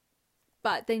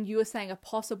 But then you were saying a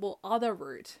possible other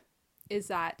route is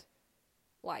that,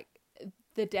 like,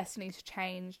 the destinies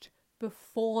changed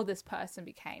before this person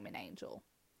became an angel.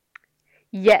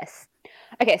 Yes.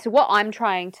 Okay, so what I'm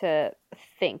trying to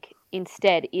think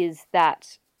instead is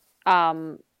that,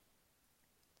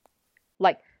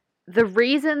 like, the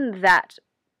reason that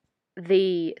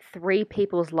the 3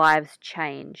 people's lives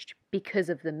changed because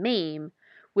of the meme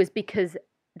was because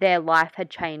their life had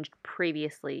changed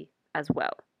previously as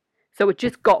well. So it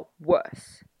just got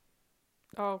worse.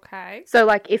 Okay. So,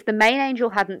 like, if the main angel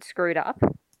hadn't screwed up,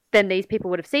 then these people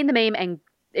would have seen the meme and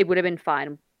it would have been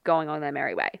fine going on their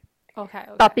merry way. Okay.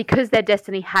 But because their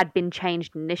destiny had been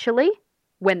changed initially,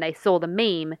 when they saw the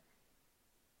meme,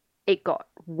 it got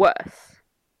worse.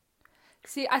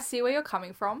 See, I see where you're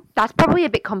coming from. That's probably a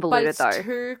bit convoluted, but it's though.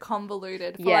 too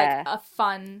convoluted for, like, a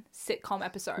fun sitcom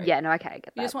episode. Yeah, no, okay, I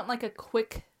get that. You just want, like, a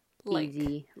quick link.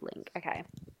 Easy link, okay.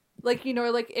 Like, you know,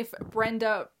 like, if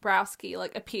Brenda Browski,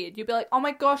 like, appeared, you'd be like, oh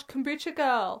my gosh, kombucha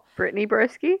girl. Brittany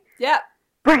Browski? Yep.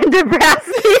 Brenda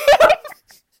Browski.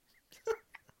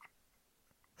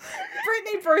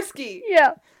 Brittany Browski.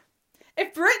 Yeah.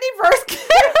 If Brittany Browski...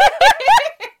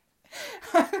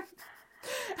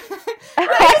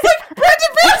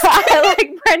 I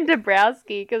like Brenda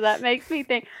Browski because that makes me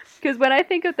think. Because when I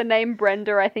think of the name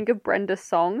Brenda, I think of Brenda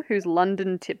Song, who's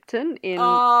London Tipton in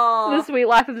The Sweet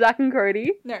Life of Zack and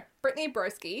Cody. No, Brittany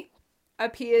Browski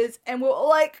appears and we're all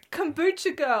like,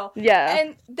 kombucha girl. Yeah.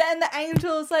 And then the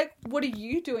angel's like, what are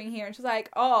you doing here? And she's like,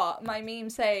 oh, my meme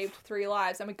saved 3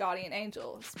 lives. I'm a guardian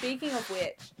angel. Speaking of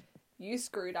which, you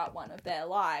screwed up one of their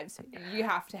lives. You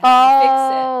have to help me fix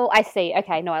it. Oh, I see.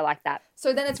 Okay, no, I like that.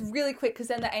 So then it's really quick because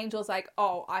then the angel's like,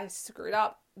 oh, I screwed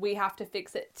up. We have to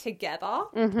fix it together.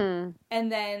 Mm-hmm.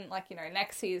 And then, like, you know,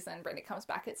 next season, Brenda comes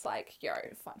back. It's like, yo,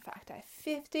 fun fact, I have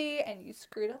 50 and you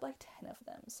screwed up like 10 of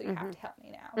them. So you have to help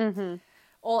me now. Mm-hmm.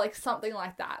 Or like something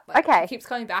like that. Like, okay. She keeps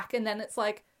coming back and then it's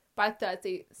like, by third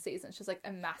season, she's, like,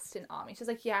 amassed an army. She's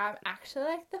like, yeah, I'm actually,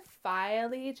 like, the Fire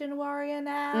Legion warrior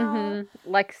now.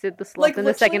 Mm-hmm. Like Sid the Sloth Like, in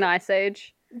the Second Ice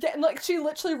Age. Yeah, and, like, she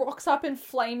literally rocks up in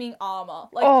flaming armor.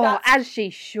 Like, as she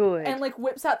should. And, like,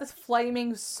 whips out this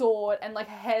flaming sword, and, like,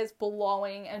 her hair's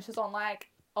blowing, and she's on,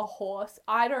 like, a horse.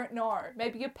 I don't know.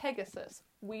 Maybe a Pegasus.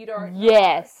 We don't know.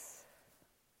 Yes.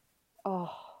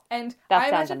 Oh. And that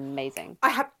sounds amazing. I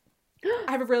have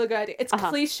a really good idea. It's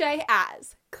cliche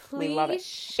as. We love it.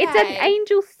 It's an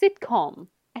angel sitcom.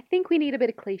 I think we need a bit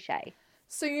of cliche.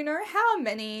 So you know how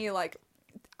many, like,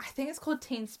 I think it's called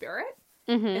Teen Spirit?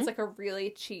 Mm-hmm. It's, like, a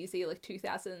really cheesy, like,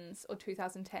 2000s or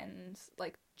 2010s,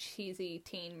 like, cheesy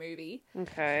teen movie.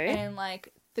 Okay. And,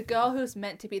 like, the girl who's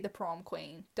meant to be the prom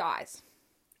queen dies.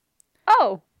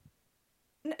 Oh.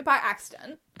 By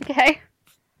accident. Okay.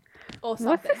 Or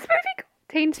something. What's this movie called?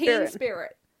 Teen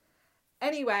Spirit.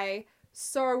 Anyway,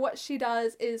 so what she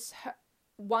does is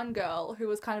one girl who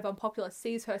was kind of unpopular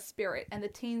sees her spirit, and the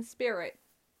Teen Spirit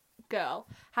girl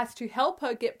has to help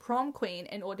her get prom queen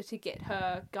in order to get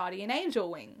her guardian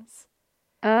angel wings.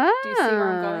 Ah. Do you see where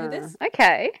I'm going with this?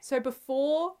 Okay. So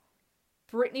before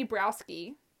Brittany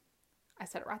Browski, I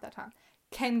said it right that time,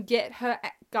 can get her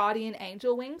guardian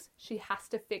angel wings, she has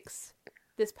to fix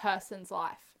this person's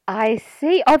life. I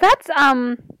see. Oh, that's,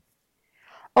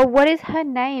 oh, what is her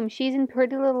name? She's in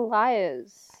Pretty Little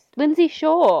Liars. Lindsay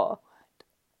Shaw.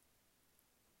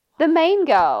 The main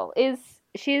girl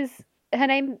her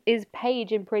name is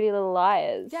Paige in Pretty Little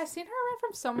Liars. Yeah, I've seen her around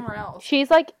from somewhere else. She's,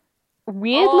 like,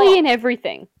 weirdly in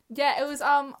everything. Yeah, it was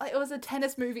a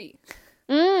tennis movie.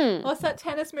 What's that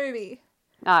tennis movie?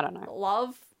 I don't know.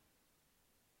 Love?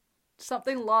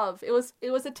 Something Love. It was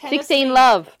a tennis 16 movie.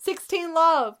 Love. 16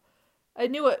 Love. I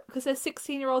knew it because there's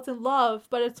 16-year-olds in love,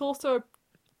 but it's also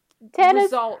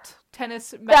tennis match.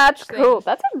 That's thing. Cool.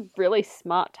 That's a really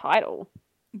smart title.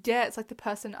 Yeah, it's like the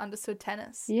person understood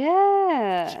tennis.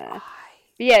 Yeah.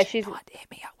 Yeah, she's not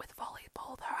hit me up with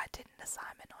volleyball though. I did an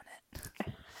assignment on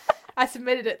it. I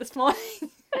submitted it this morning.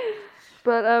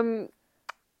 But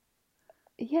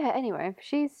yeah, anyway,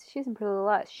 she's in Pretty Little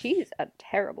Liars. She's a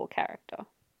terrible character.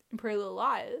 In Pretty Little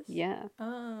Liars? Yeah.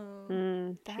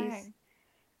 Oh. Dang. She's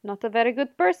not a very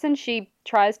good person. She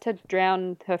tries to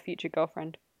drown her future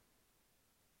girlfriend.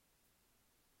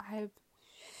 I have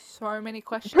so many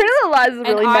questions. Pretty Little Liars is a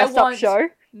really messed up show.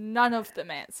 None of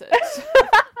them answered.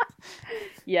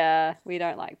 Yeah, we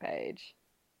don't like Paige.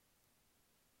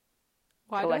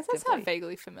 Why does that sound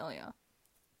vaguely familiar?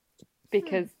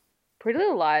 Because Pretty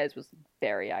Little Liars was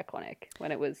very iconic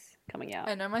when it was coming out.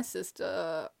 I know my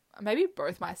sister, maybe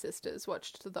both my sisters,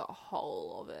 watched the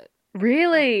whole of it.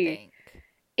 Really? I think.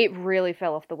 It really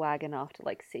fell off the wagon after,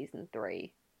 like, season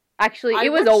 3. Actually,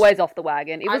 it was always off the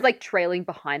wagon. It was, like, trailing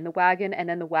behind the wagon, and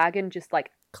then the wagon just, like,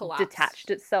 collapsed.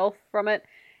 Detached itself from it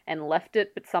and left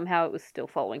it, but somehow it was still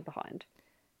following behind.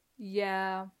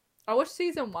 Yeah. I watched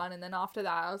season 1, and then after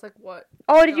that, I was like, what?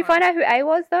 Oh, did you find out who A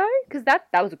was, though? Because that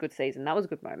was a good season. That was a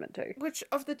good moment, too. Which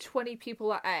of the 20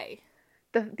 people are A?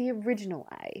 The original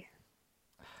A.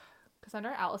 Because I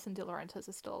know Alison De Laurentiis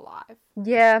is still alive.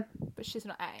 Yeah. But she's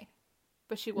not A.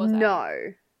 But she was A.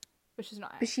 No. But she's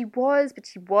not A. But she was, but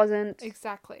she wasn't.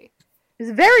 Exactly. It was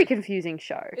a very confusing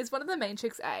show. Is one of the main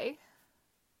chicks A?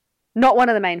 Not one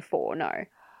of the main 4, no.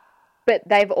 But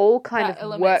they've all kind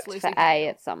of worked Lucy for A Daniel.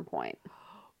 at some point.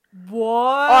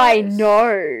 What? I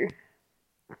know.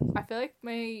 I feel like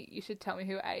maybe you should tell me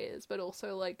who A is, but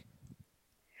also, like,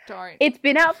 don't. It's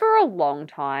been out for a long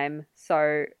time,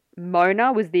 so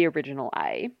Mona was the original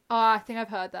A. Oh, I think I've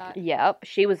heard that. Yep,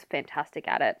 she was fantastic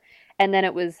at it. And then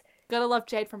it was... Gotta love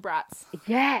Jade from Bratz.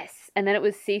 Yes! And then it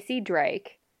was Cece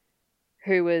Drake,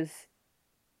 who was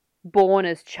born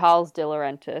as Charles De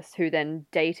Laurentiis, who then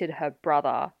dated her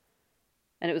brother.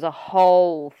 And it was a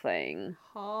whole thing.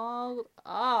 Hold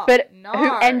up. But no.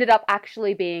 who ended up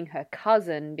actually being her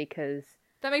cousin because...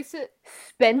 That makes it...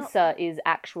 Spencer is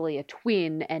actually a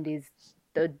twin and is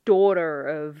the daughter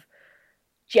of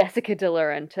Jessica De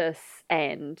Laurentiis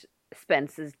and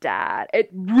Spencer's dad. It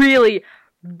really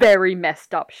very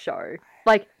messed up show.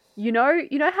 Like, you know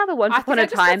how the Once Upon a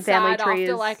Time family tree is...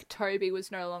 after, like, Toby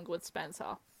was no longer with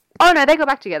Spencer. Oh, no, they got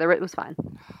back together. It was fine.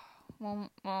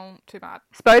 Well, too bad.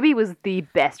 Spoby was the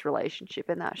best relationship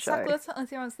in that show. Let's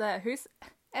see who's there. Who's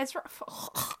Ezra?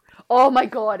 Oh my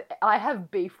god, I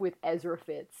have beef with Ezra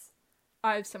Fitz.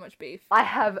 I have so much beef. I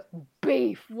have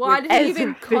beef. Why with did he Ezra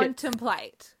even Fitz.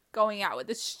 contemplate going out with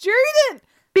a student?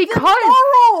 Because the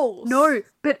morals. No,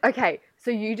 but okay, so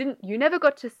you never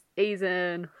got to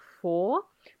season 4,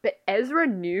 but Ezra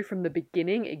knew from the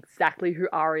beginning exactly who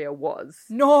Arya was.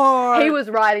 No. He was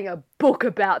writing a book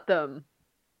about them.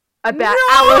 about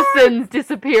No! Allison's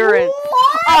disappearance.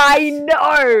 What? I know.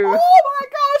 Oh my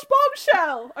gosh,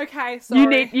 bombshell! Okay,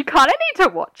 sorry. You kind of need to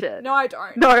watch it. No, I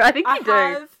don't. No, I think you do. I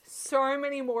have so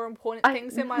many more important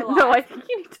things in my life. No, I think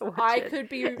you need to watch I it. could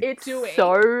be It's doing.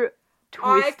 so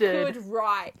twisted. I could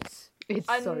write It's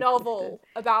a so novel twisted.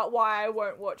 about why I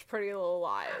won't watch Pretty Little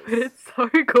Liars. But it's so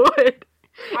good.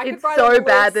 I could It's write so a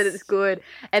bad that list, it's good.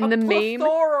 And a the meme...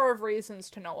 plethora of reasons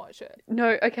to not watch it.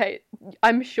 No, okay.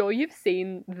 I'm sure you've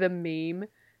seen the meme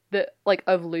that, like,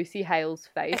 of Lucy Hale's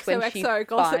face when she XOXO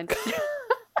gossip. finds...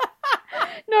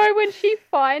 No, when she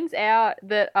finds out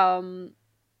that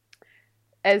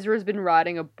Ezra's been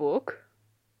writing a book.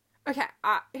 Okay,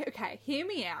 hear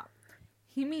me out.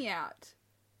 Hear me out.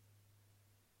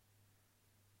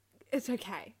 It's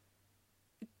okay.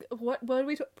 What are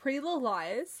we talking? Pretty Little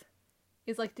Liars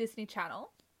is like Disney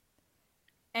Channel.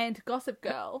 And Gossip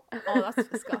Girl. Oh, that's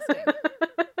disgusting.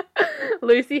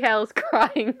 Lucy Hale's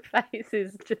crying face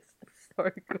is just so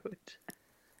good.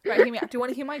 Right, hear me out. Do you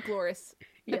want to hear my glorious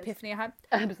epiphany I had?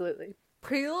 Absolutely.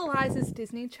 Pretty Little Lies is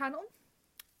Disney Channel.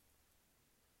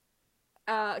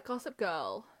 Gossip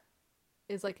Girl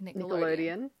is like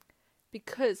Nickelodeon.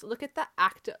 Because look at the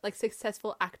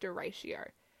successful actor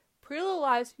ratio. Pretty Little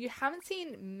Lies, you haven't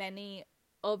seen many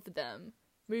of them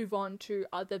move on to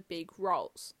other big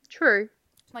roles. True.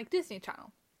 Like Disney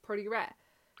Channel. Pretty rare.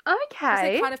 Okay. Because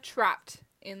they're kind of trapped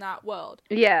in that world.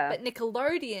 Yeah. But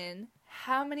Nickelodeon,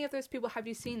 how many of those people have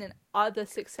you seen in other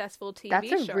successful TV shows?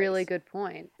 That's a really good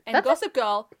point. And Gossip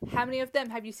Girl, how many of them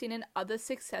have you seen in other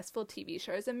successful TV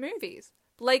shows and movies?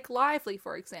 Blake Lively,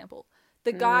 for example.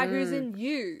 The guy who's in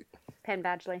You. Penn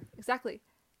Badgley. Exactly.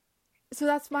 So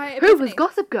that's my epiphany. Who was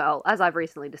Gossip Girl, as I've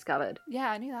recently discovered.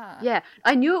 Yeah, I knew that. Yeah,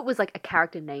 I knew it was like a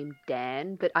character named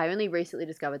Dan, but I only recently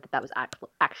discovered that was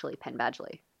actually Penn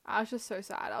Badgley. I was just so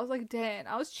sad. I was like, Dan,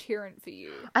 I was cheering for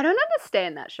you. I don't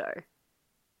understand that show.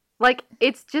 Like,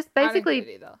 it's just basically... I don't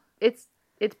get it either.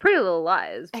 It's Pretty Little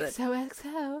Lies, but...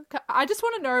 XOXO. I just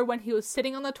want to know when he was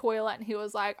sitting on the toilet and he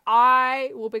was like,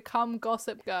 I will become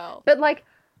Gossip Girl. But, like,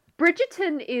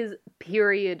 Bridgerton is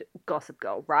period Gossip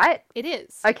Girl, right? It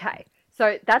is. Okay,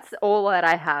 so that's all that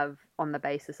I have on the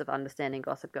basis of understanding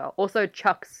Gossip Girl. Also,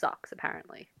 Chuck sucks,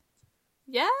 apparently.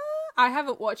 Yeah, I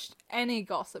haven't watched any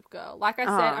Gossip Girl. Like I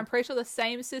said, I'm pretty sure the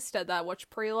same sister that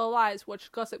watched Pretty Little Lies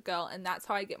watched Gossip Girl, and that's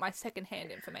how I get my secondhand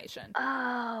information.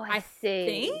 Oh, I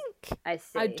see. I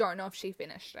see. I don't know if she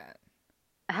finished it.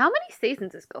 How many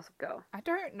seasons is Gossip Girl? I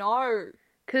don't know.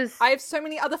 Because I have so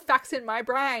many other facts in my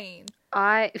brain.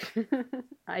 I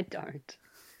don't.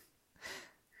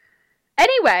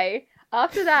 Anyway,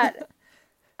 after that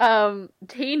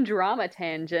teen drama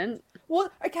tangent.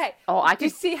 Well, okay. Oh, I could you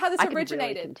see how this I could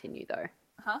originated? really continue though.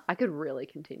 Huh? I could really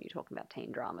continue talking about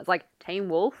teen dramas, like Teen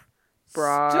Wolf.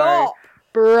 Bro, Stop.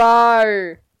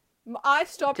 bro. I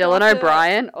stopped. Dylan after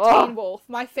O'Brien. Oh. Teen Wolf.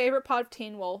 My favorite part of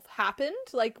Teen Wolf happened.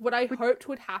 Like what I hoped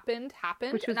would happened.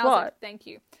 Which was and I was what? like, thank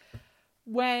you.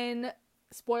 When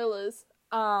spoilers,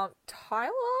 Tyler,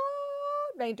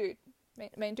 main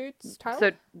dude's Tyler.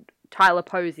 So Tyler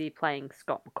Posey playing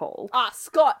Scott McCall.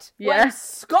 Scott. Yeah. Like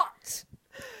Scott.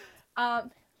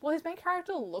 Well, his main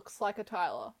character looks like a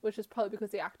Tyler, which is probably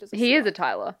because the actor's. He is a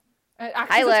Tyler.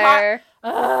 Tyler.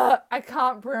 I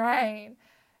can't brain.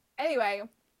 Anyway,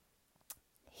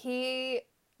 he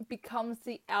becomes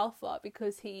the alpha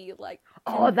because he like.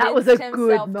 That was a convinced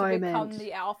good himself moment. To become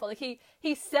the alpha, like he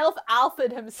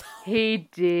self-alphaed himself. He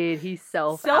did. He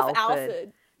self-alphaed.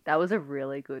 Self-alphaed. That was a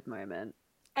really good moment.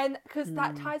 And because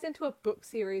that ties into a book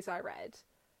series I read.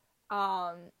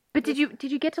 But did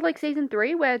you get to like season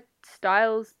 3 where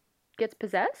Styles gets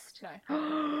possessed?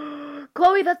 No.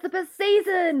 Chloe, that's the best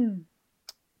season.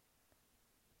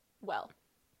 Well,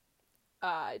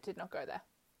 I did not go there.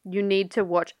 You need to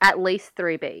watch at least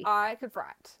 3B. I could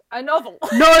write a novel.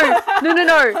 No.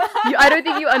 I don't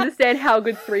think you understand how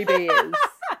good 3B is.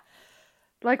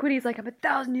 Like when he's like, I'm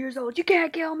 1,000 years old. You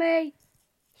can't kill me.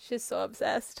 She's so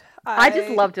obsessed. I just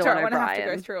love Dylan don't want to O'Brien. have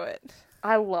to go through it.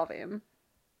 I love him.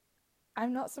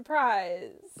 I'm not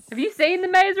surprised. Have you seen The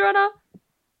Maze Runner?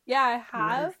 Yeah, I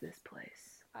have. What is this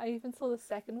place? I even saw the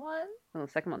second one. Well,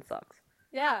 the second one sucks.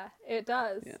 Yeah, it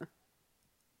does. Yeah.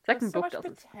 Second There's so book much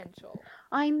doesn't. potential.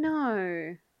 I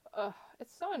know. Ugh,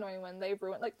 it's so annoying when they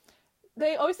ruin. Like,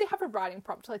 they obviously have a writing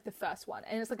prompt like the first one,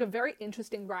 and it's like a very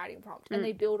interesting writing prompt, and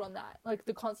they build on that, like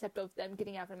the concept of them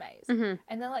getting out of a maze,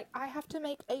 and they're like, I have to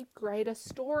make a greater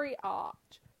story arc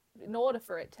in order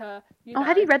for it to.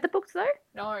 Have you read the books though?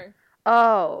 No.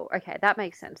 Oh, okay, that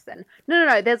makes sense then.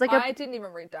 No. There's like I didn't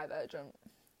even read Divergent.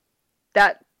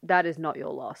 That is not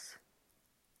your loss.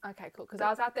 Okay, cool. Because I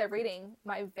was out there reading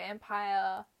my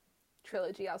vampire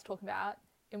trilogy I was talking about,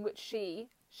 in which she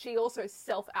also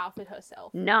self-outed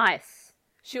herself. Nice.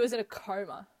 She was in a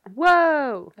coma.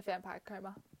 Whoa. A vampire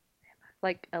coma.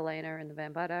 Like Elena in the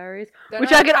Vampire Diaries. Don't Which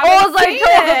know, I can also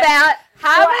talk about.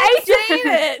 Haven't seen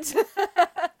it.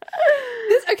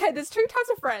 There's two types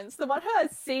of friends. The one who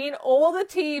has seen all the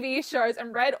TV shows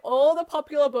and read all the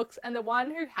popular books, and the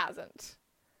one who hasn't.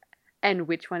 And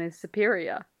which one is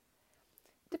superior?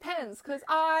 Depends, because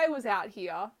I was out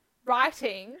here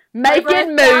writing. Making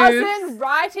over 1,000 moves.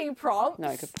 writing prompts.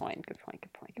 No, good point.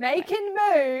 Making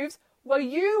moves while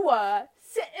you were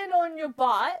sitting on your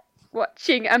butt.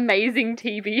 Watching amazing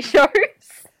TV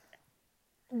shows.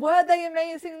 Were they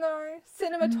amazing, though?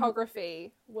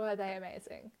 Cinematography. Were they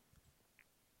amazing?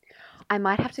 I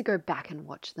might have to go back and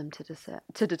watch them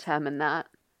to determine that.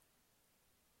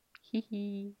 Hee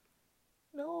hee.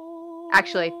 No.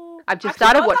 Actually, I've just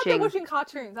started watching... watching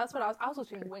cartoons. That's what I was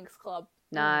watching Winx Club.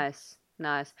 Nice.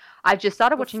 I've just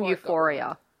started watching Before it got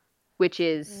Euphoria, which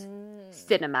is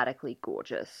cinematically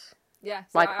gorgeous. Yeah.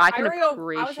 Like, I can I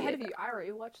appreciate was ahead of that. you. I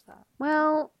already watched that.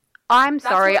 Well, I'm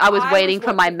sorry. what I was I waiting was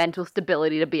for my watching. mental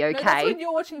stability to be No, that's okay. when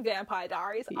you're watching Vampire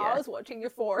Diaries. Yeah. I was watching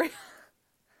Euphoria.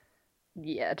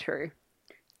 Yeah, true.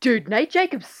 Dude, Nate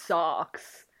Jacobs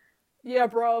sucks. Yeah,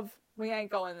 bruv. We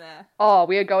ain't going there. Oh,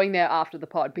 we are going there after the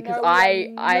pod because No, I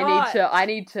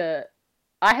need to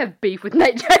I have beef with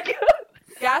Nate Jacobs.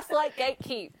 Gaslight,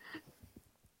 gatekeep.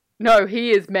 No,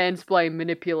 he is mansplain,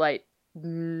 manipulate,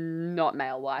 not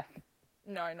male wife.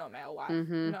 No, not male wife.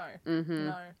 Mhm. No. Mhm.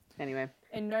 No. Anyway.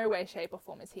 In no way, shape, or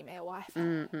form is he male wife.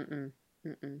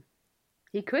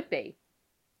 He could be.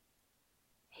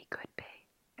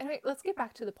 Anyway, let's get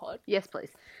back to the pod. Yes, please.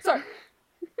 So,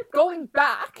 going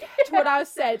back to what I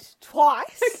said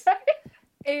twice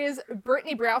is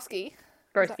Brittany Browski.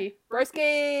 Browski.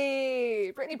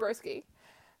 Brittany Browski.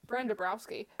 Brenda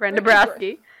Browski. Brenda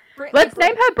Browski. Let's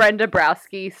name her Brenda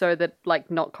Browski so that,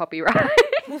 like, not copyright.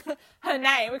 Her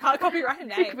name. We can't copyright her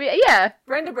name. Yeah.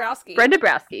 Brenda Browski. Brenda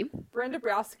Browski. Brenda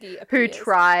Browski Who appears.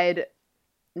 tried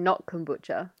not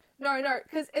kombucha. No,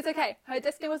 because it's okay. Her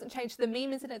destiny wasn't changed. The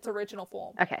meme is in its original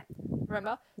form. Okay.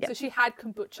 Remember? Yep. So she had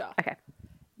kombucha. Okay.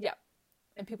 Yep.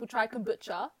 And people tried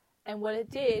kombucha, and what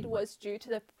it did was, due to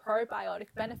the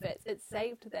probiotic benefits, it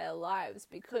saved their lives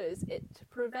because it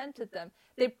prevented them.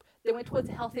 They went towards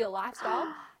a healthier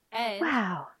lifestyle, and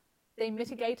Wow. they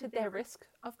mitigated their risk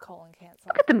of colon cancer.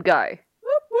 Look at them go.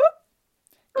 Whoop, whoop.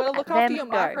 Gotta look at after them your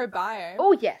go. microbiome.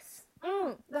 Oh, yes.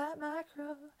 That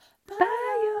microbiome.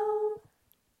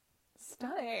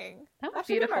 Stunning. That was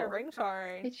should be my beautiful.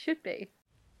 ringtone. It should be.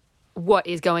 What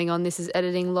is going on? This is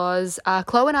Editing Laws.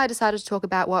 Chloe and I decided to talk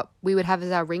about what we would have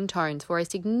as our ringtones for a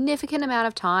significant amount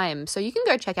of time. So you can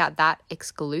go check out that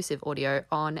exclusive audio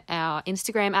on our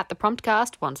Instagram at the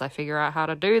Promptcast once I figure out how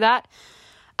to do that.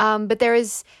 But there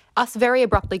is us very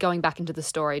abruptly going back into the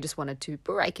story. Just wanted to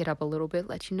break it up a little bit,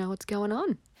 let you know what's going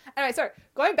on. Anyway, so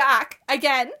going back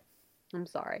again I'm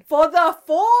sorry. for the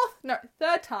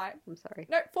third time. I'm sorry.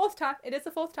 No, fourth time. It is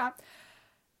the fourth time.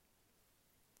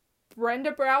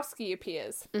 Brenda Browski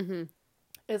appears. Mm-hmm.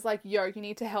 Is like, yo, you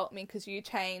need to help me because you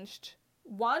changed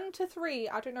 1 to 3.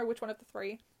 I don't know which one of the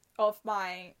 3 of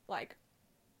my, like,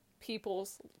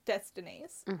 people's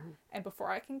destinies. Mm-hmm. And before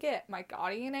I can get my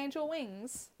guardian angel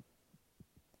wings,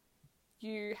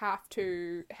 you have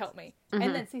to help me. Mm-hmm.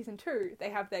 And then season 2,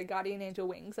 they have their guardian angel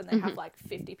wings and they have like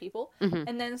 50 people. Mm-hmm.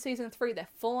 And then season 3, they're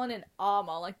full on in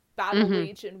armor, like Battle Mm-hmm.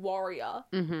 Legion warrior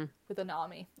Mm-hmm. with an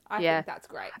army. I Yeah. think that's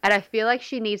great. And I feel like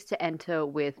she needs to enter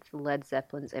with Led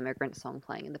Zeppelin's Immigrant Song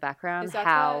playing in the background. Is that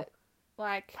How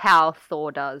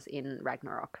Thor does in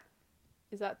Ragnarok.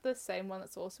 is that the same one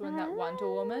that's also in that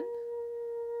Wonder Woman?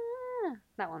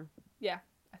 That one. Yeah.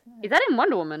 I think Is that in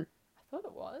Wonder Woman? I thought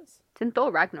it was. It's in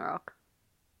Thor Ragnarok.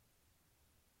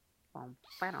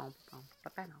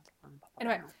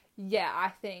 Anyway, yeah, I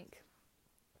think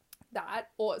that,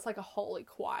 or it's like a holy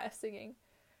choir singing.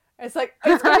 It's like,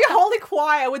 it's going to be a holy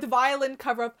choir with violin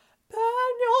cover of "Burn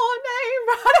Your Name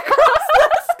Right Across the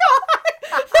Sky."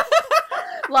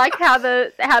 Like how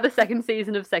the second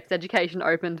season of Sex Education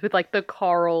opens with like the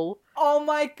choral. Oh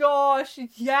my gosh, yes.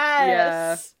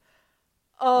 Yeah.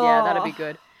 Oh. Yeah, that'd be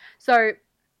good. So,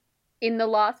 in the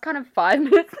last kind of 5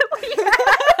 minutes that we had,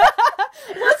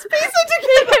 Let's piece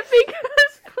it together.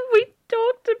 because we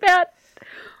talked about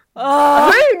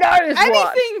Oh, who knows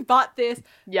what. anything but this.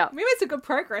 Yeah, We made some good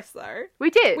progress though. we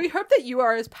did. We hope that you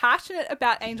are as passionate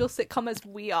about Angel sitcom as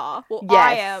we are. Well,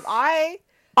 Yes. I am.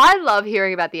 I love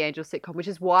hearing about the Angel sitcom, which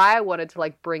is why I wanted to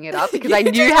like bring it up because I You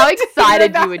knew just have want to hear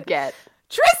excited about you would get.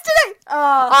 Tristan,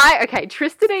 Okay,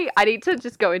 Tristany, I need to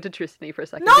just go into Tristany for a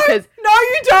second. No, because no,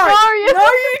 you don't. No, yes, No,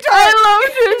 you don't. I love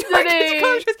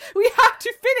Tristany. We have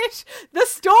to finish the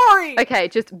story. Okay,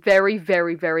 just very,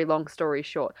 very, very long story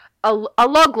short. A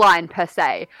log line, per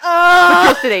se, for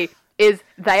Tristany is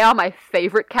they are my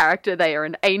favourite character. They are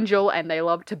an angel and they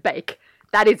love to bake.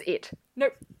 That is it.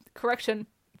 Nope. Correction.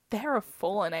 They're a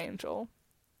fallen angel.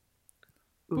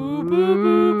 Boo, boo,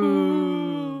 boo,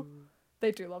 boo.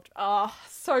 They do love to...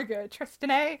 so good.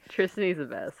 Tristany. Tristany's the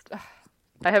best.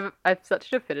 I have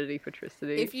such an affinity for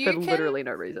Tristany for literally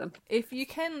no reason. If you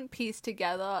can piece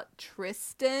together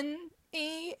Tristan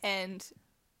and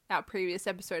our previous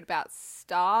episode about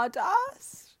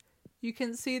Stardust, you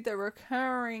can see the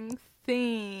recurring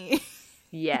theme.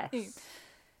 Yes.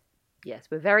 Yes,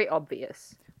 we're very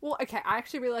obvious. Well, okay, I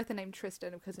actually really like the name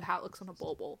Tristan because of how it looks on a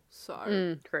bauble,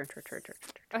 so... True.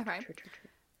 Okay.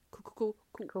 Cool.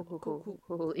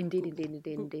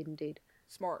 Indeed.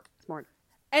 Smart. Smart.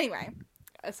 Anyway,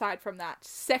 aside from that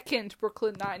second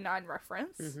Brooklyn Nine-Nine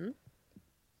reference,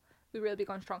 we're really big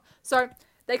on strong. So,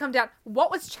 they come down.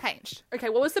 What was changed? Okay,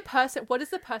 what is the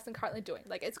person currently doing?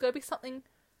 Like, it's going to be something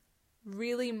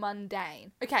really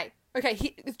mundane. Okay,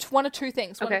 it's one or two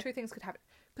things. One or two things could happen.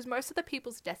 Because most of the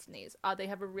people's destinies are they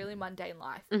have a really mundane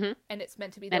life, and it's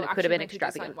meant to be they're actually meant to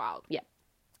do something wild. Yeah.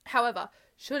 However,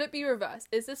 should it be reversed?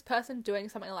 Is this person doing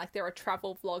something like they're a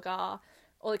travel vlogger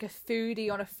or like a foodie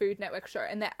on a Food Network show,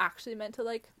 and they're actually meant to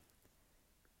like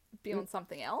be on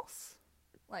something else,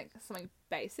 like something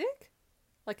basic,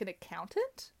 like an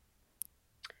accountant?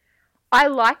 I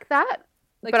like that,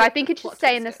 Like but I think it should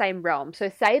stay in the same realm.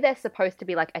 So say they're supposed to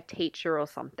be like a teacher or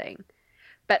something,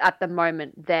 but at the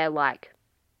moment they're like,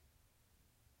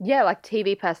 like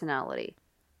TV personality.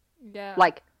 Yeah.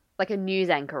 Like a news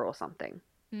anchor or something.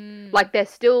 Like they're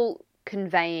still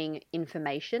conveying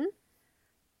information,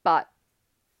 but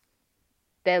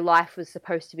their life was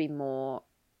supposed to be more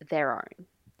their own.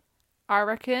 I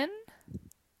reckon.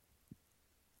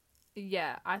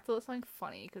 Yeah, I thought something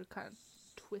funny you could kind of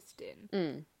twist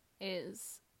in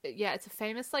is, it's a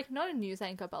famous, like, not a news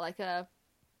anchor, but like a,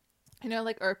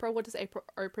 like Oprah. What does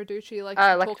Oprah do? She like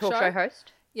a talk show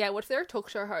host? Yeah, what if they're a talk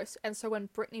show host? And so when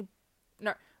Brenda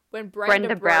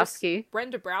Browski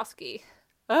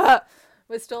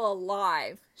was still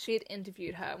alive, she had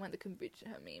interviewed her when the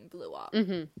kombucha meme blew up.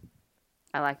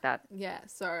 I like that. Yeah,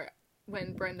 so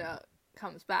when Brenda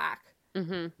comes back,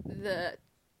 the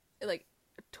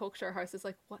talk show host is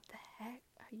like, "What the heck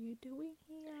are you doing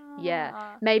here?"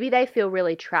 Yeah, maybe they feel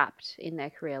really trapped in their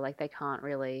career, like they can't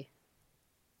really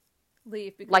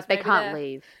leave because like they can't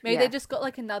leave. Maybe they just got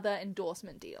like another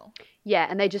endorsement deal. Yeah,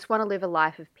 and they just want to live a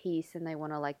life of peace, and they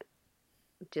want to like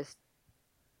just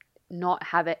not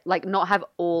have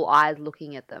all eyes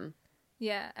looking at them.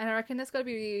 Yeah, and I reckon it's got to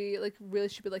be like really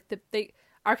stupid. Like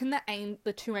I reckon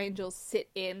the two angels sit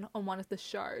in on one of the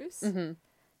shows,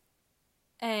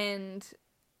 and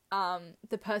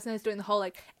the person is doing the whole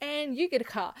like, and you get a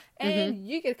car, and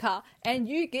you get a car, and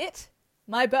you get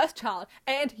my birth child,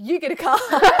 and you get a car,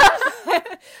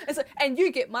 and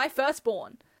you get my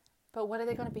firstborn. But what are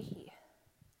they going to be here?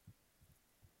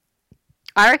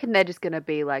 I reckon they're just going to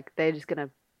be like, they're just going to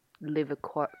live a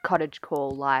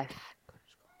cottagecore life.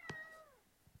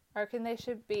 I reckon they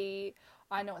should be,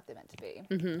 I know what they're meant to be.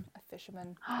 A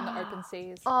fisherman in the open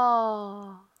seas.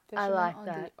 Oh, fisherman I like on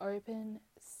that. The open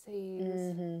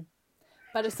seas.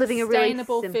 But just a living a really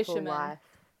sustainable simple fisherman. life.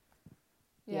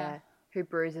 Yeah. Who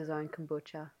brews his own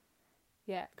kombucha.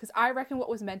 Yeah, because I reckon what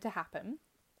was meant to happen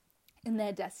in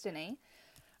their destiny,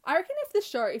 I reckon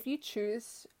if you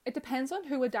choose, it depends on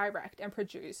who would direct and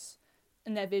produce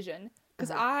in their vision.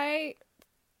 Because I,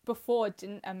 before,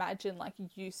 didn't imagine, like,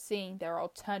 you seeing their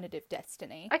alternative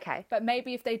destiny. Okay. But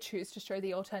maybe if they choose to show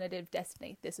the alternative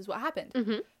destiny, this is what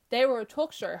happened. They were a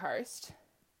talk show host,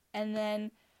 and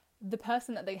then the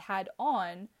person that they had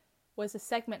on was a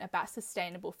segment about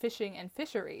sustainable fishing and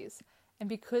fisheries. And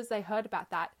because they heard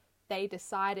about that, they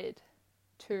decided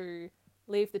to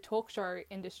leave the talk show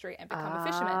industry and become a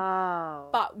fisherman.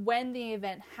 But when the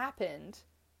event happened,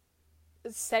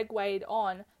 it segued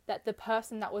on that the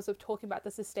person that was talking about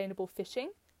the sustainable fishing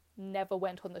never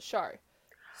went on the show.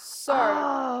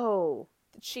 So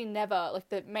she never, like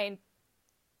the main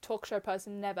talk show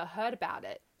person never heard about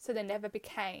it. So they never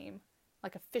became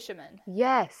like a fisherman.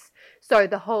 Yes. So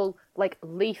the whole like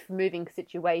leaf moving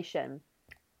situation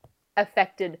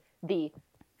affected the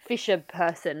fisher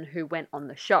person who went on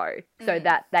the show, so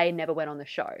that they never went on the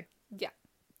show. Yeah.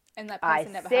 And that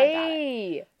person never heard about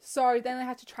it. So then they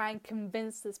had to try and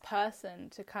convince this person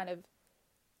to kind of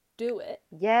do it.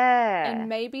 Yeah. And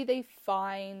maybe they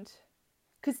find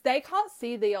because they can't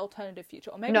see the alternative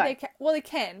future, or maybe No. they can. Well, they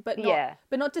can, but not. Yeah.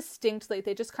 But not distinctly.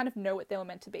 They just kind of know what they were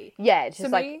meant to be. Yeah, it's So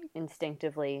just maybe- like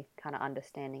instinctively kind of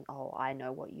understanding, oh, I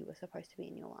know what you were supposed to be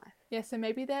in your life. Yeah, so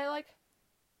maybe they're like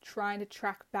trying to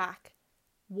track back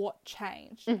what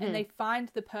changed, Mm-hmm. and they find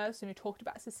the person who talked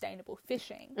about sustainable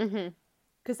fishing Mm-hmm.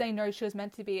 because they know she was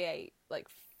meant to be a like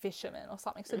fisherman or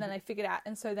something. So then they figured out,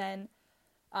 and so then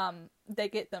they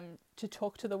get them to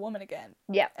talk to the woman again,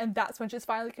 Yeah. and that's when she's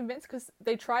finally convinced because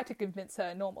they try to convince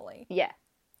her normally. Yeah.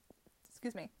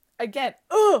 Excuse me. Again,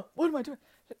 oh, what am I doing?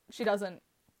 She doesn't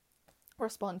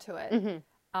respond to it.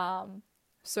 Mm-hmm.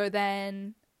 So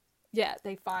then, yeah,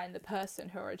 they find the person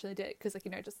who originally did it because, like,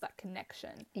 you know, just that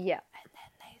connection. Yeah. And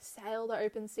then they sail the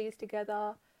open seas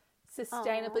together,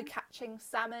 sustainably catching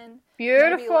salmon.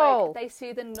 Beautiful. Maybe, like, they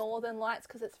see the northern lights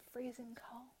because it's freezing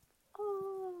cold.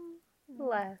 Oh,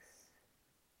 bless.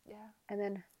 Yeah. And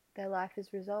then their life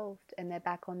is resolved and they're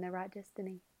back on their right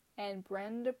destiny. And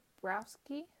Brenda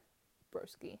Browski.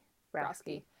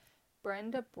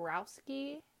 Brenda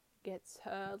Browski gets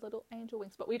her little angel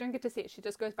wings, but we don't get to see it. She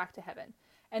just goes back to heaven.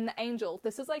 And the angel,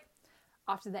 this is like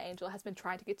after the angel has been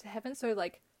trying to get to heaven, so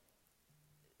like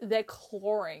they're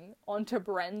clawing onto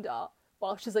Brenda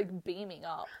while she's like beaming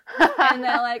up. And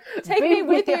they're like, take me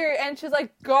with you. And she's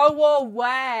like, go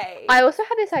away. I also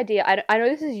had this idea. I know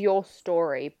this is your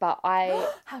story, but I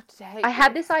How dare you? I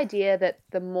had this idea that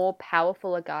the more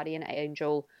powerful a guardian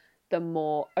angel, the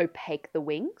more opaque the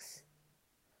wings.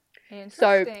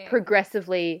 So Interesting.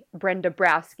 progressively, Brenda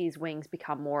Browski's wings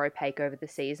become more opaque over the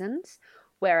seasons,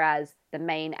 whereas the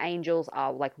main angels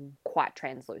are like quite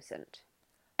translucent.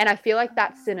 And I feel like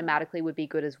that cinematically would be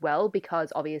good as well,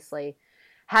 because obviously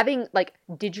having like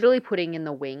digitally putting in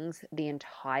the wings the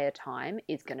entire time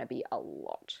is going to be a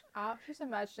lot. I'm just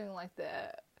imagining like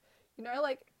you know,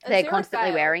 like They're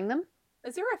constantly wearing them.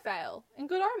 Aziraphale in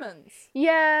Good Omens.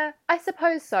 Yeah, I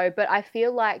suppose so, but I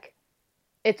feel like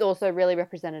it's also really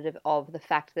representative of the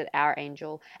fact that our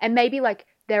angel, and maybe like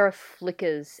there are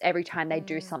flickers every time they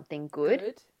do something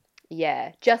good.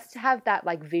 Yeah, just to have that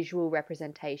like visual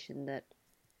representation that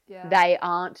Yeah. they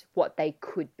aren't what they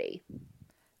could be.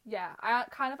 Yeah, I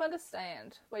kind of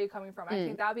understand where you're coming from. I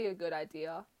think that'd be a good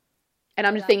idea. And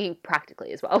I'm just thinking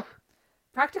practically as well.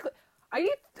 Practically, are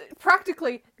you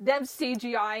practically them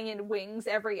CGIing in wings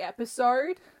every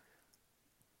episode?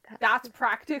 That's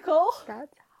practical.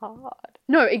 That's hard.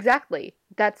 No, exactly.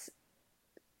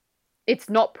 It's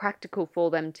not practical for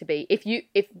them to be. If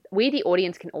we the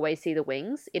audience can always see the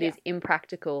wings, it is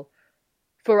impractical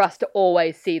for us to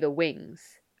always see the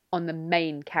wings on the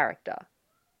main character.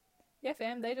 Yeah,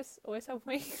 fam, they just always have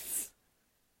wings.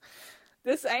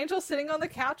 This angel sitting on the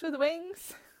couch with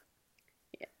wings.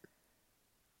 Yeah.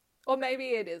 Or maybe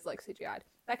it is like CGI'd.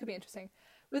 That could be interesting.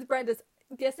 With Brenda's,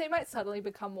 yes, they might suddenly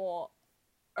become more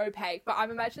opaque, but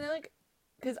I'm imagining like,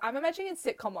 because I'm imagining in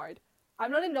sitcom mode.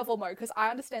 I'm not in novel mode because I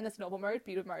understand this novel mode,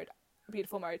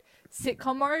 beautiful mode.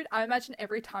 Sitcom mode, I imagine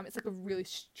every time it's like a really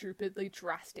stupidly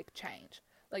drastic change.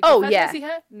 Like, the first time we see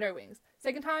her, no wings.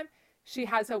 Second time, she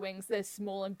has her wings. They're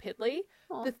small and piddly.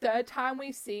 Aww. The third time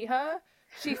we see her,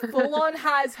 she full on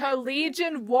has her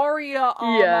Legion warrior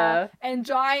armor and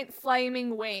giant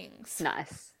flaming wings.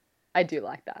 Nice. I do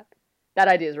like that. That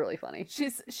idea is really funny.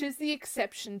 She's the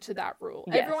exception to that rule.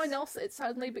 Yes. Everyone else, it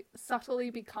suddenly subtly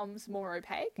becomes more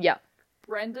opaque. Yeah.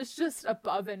 Brenda's just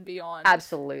above and beyond.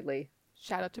 Absolutely.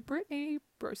 Shout out to Brittany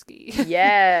Browski.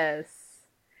 Yes.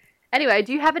 Anyway,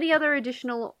 do you have any other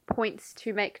additional points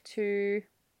to make to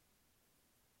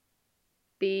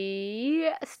the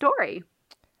story?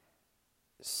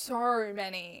 So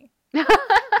many.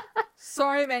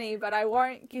 So many, but I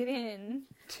won't get in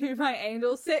to my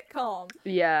angel sitcom.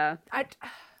 Yeah.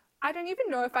 I don't even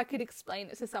know if I could explain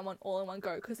it to someone all in one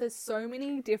go because there's so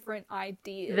many different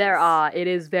ideas. There are. It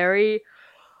is very...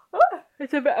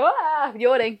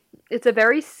 yawning. It's a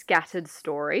very scattered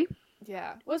story.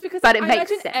 Yeah. Well, it's because But it I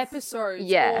makes imagine sense.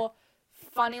 episodes or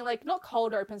funny, like, not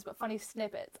cold opens, but funny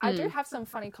snippets. I do have some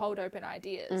funny cold open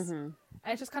ideas. And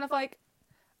it's just kind of like,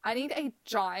 I need a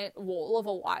giant wall of a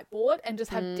whiteboard and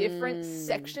just have different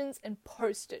sections and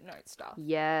post-it note stuff.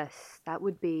 Yes, that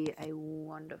would be a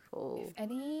wonderful... If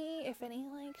any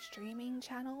like streaming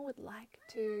channel would like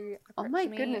to Oh approach my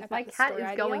me goodness, about my the cat story is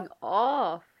idea, going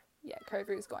off. Yeah,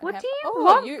 Kovu's going. What ham. do you Oh,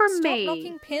 want from stop me?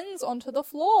 knocking pins onto the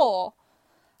floor.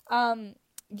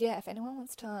 Yeah, if anyone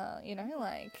wants to,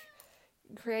 like,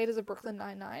 create as a Brooklyn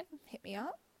Nine-Nine, hit me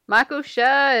up. Michael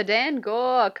Schur, Dan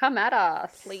Gore, come at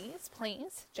us. Please.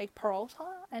 Jake Peralta,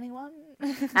 anyone?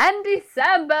 Andy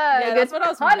Samberg. Yeah, that's what I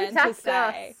was meant to contact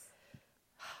say. us.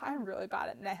 I'm really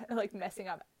bad at, messing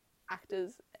up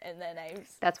actors and their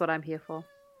names. That's what I'm here for.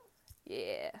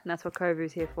 Yeah. And that's what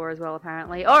Kovu's here for as well,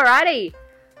 apparently. Alrighty.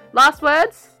 Last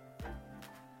words?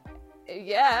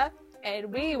 Yeah.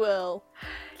 And we will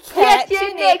Catch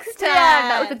you next time.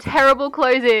 That was a terrible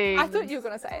closing. I thought you were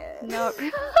going to say it. Nope.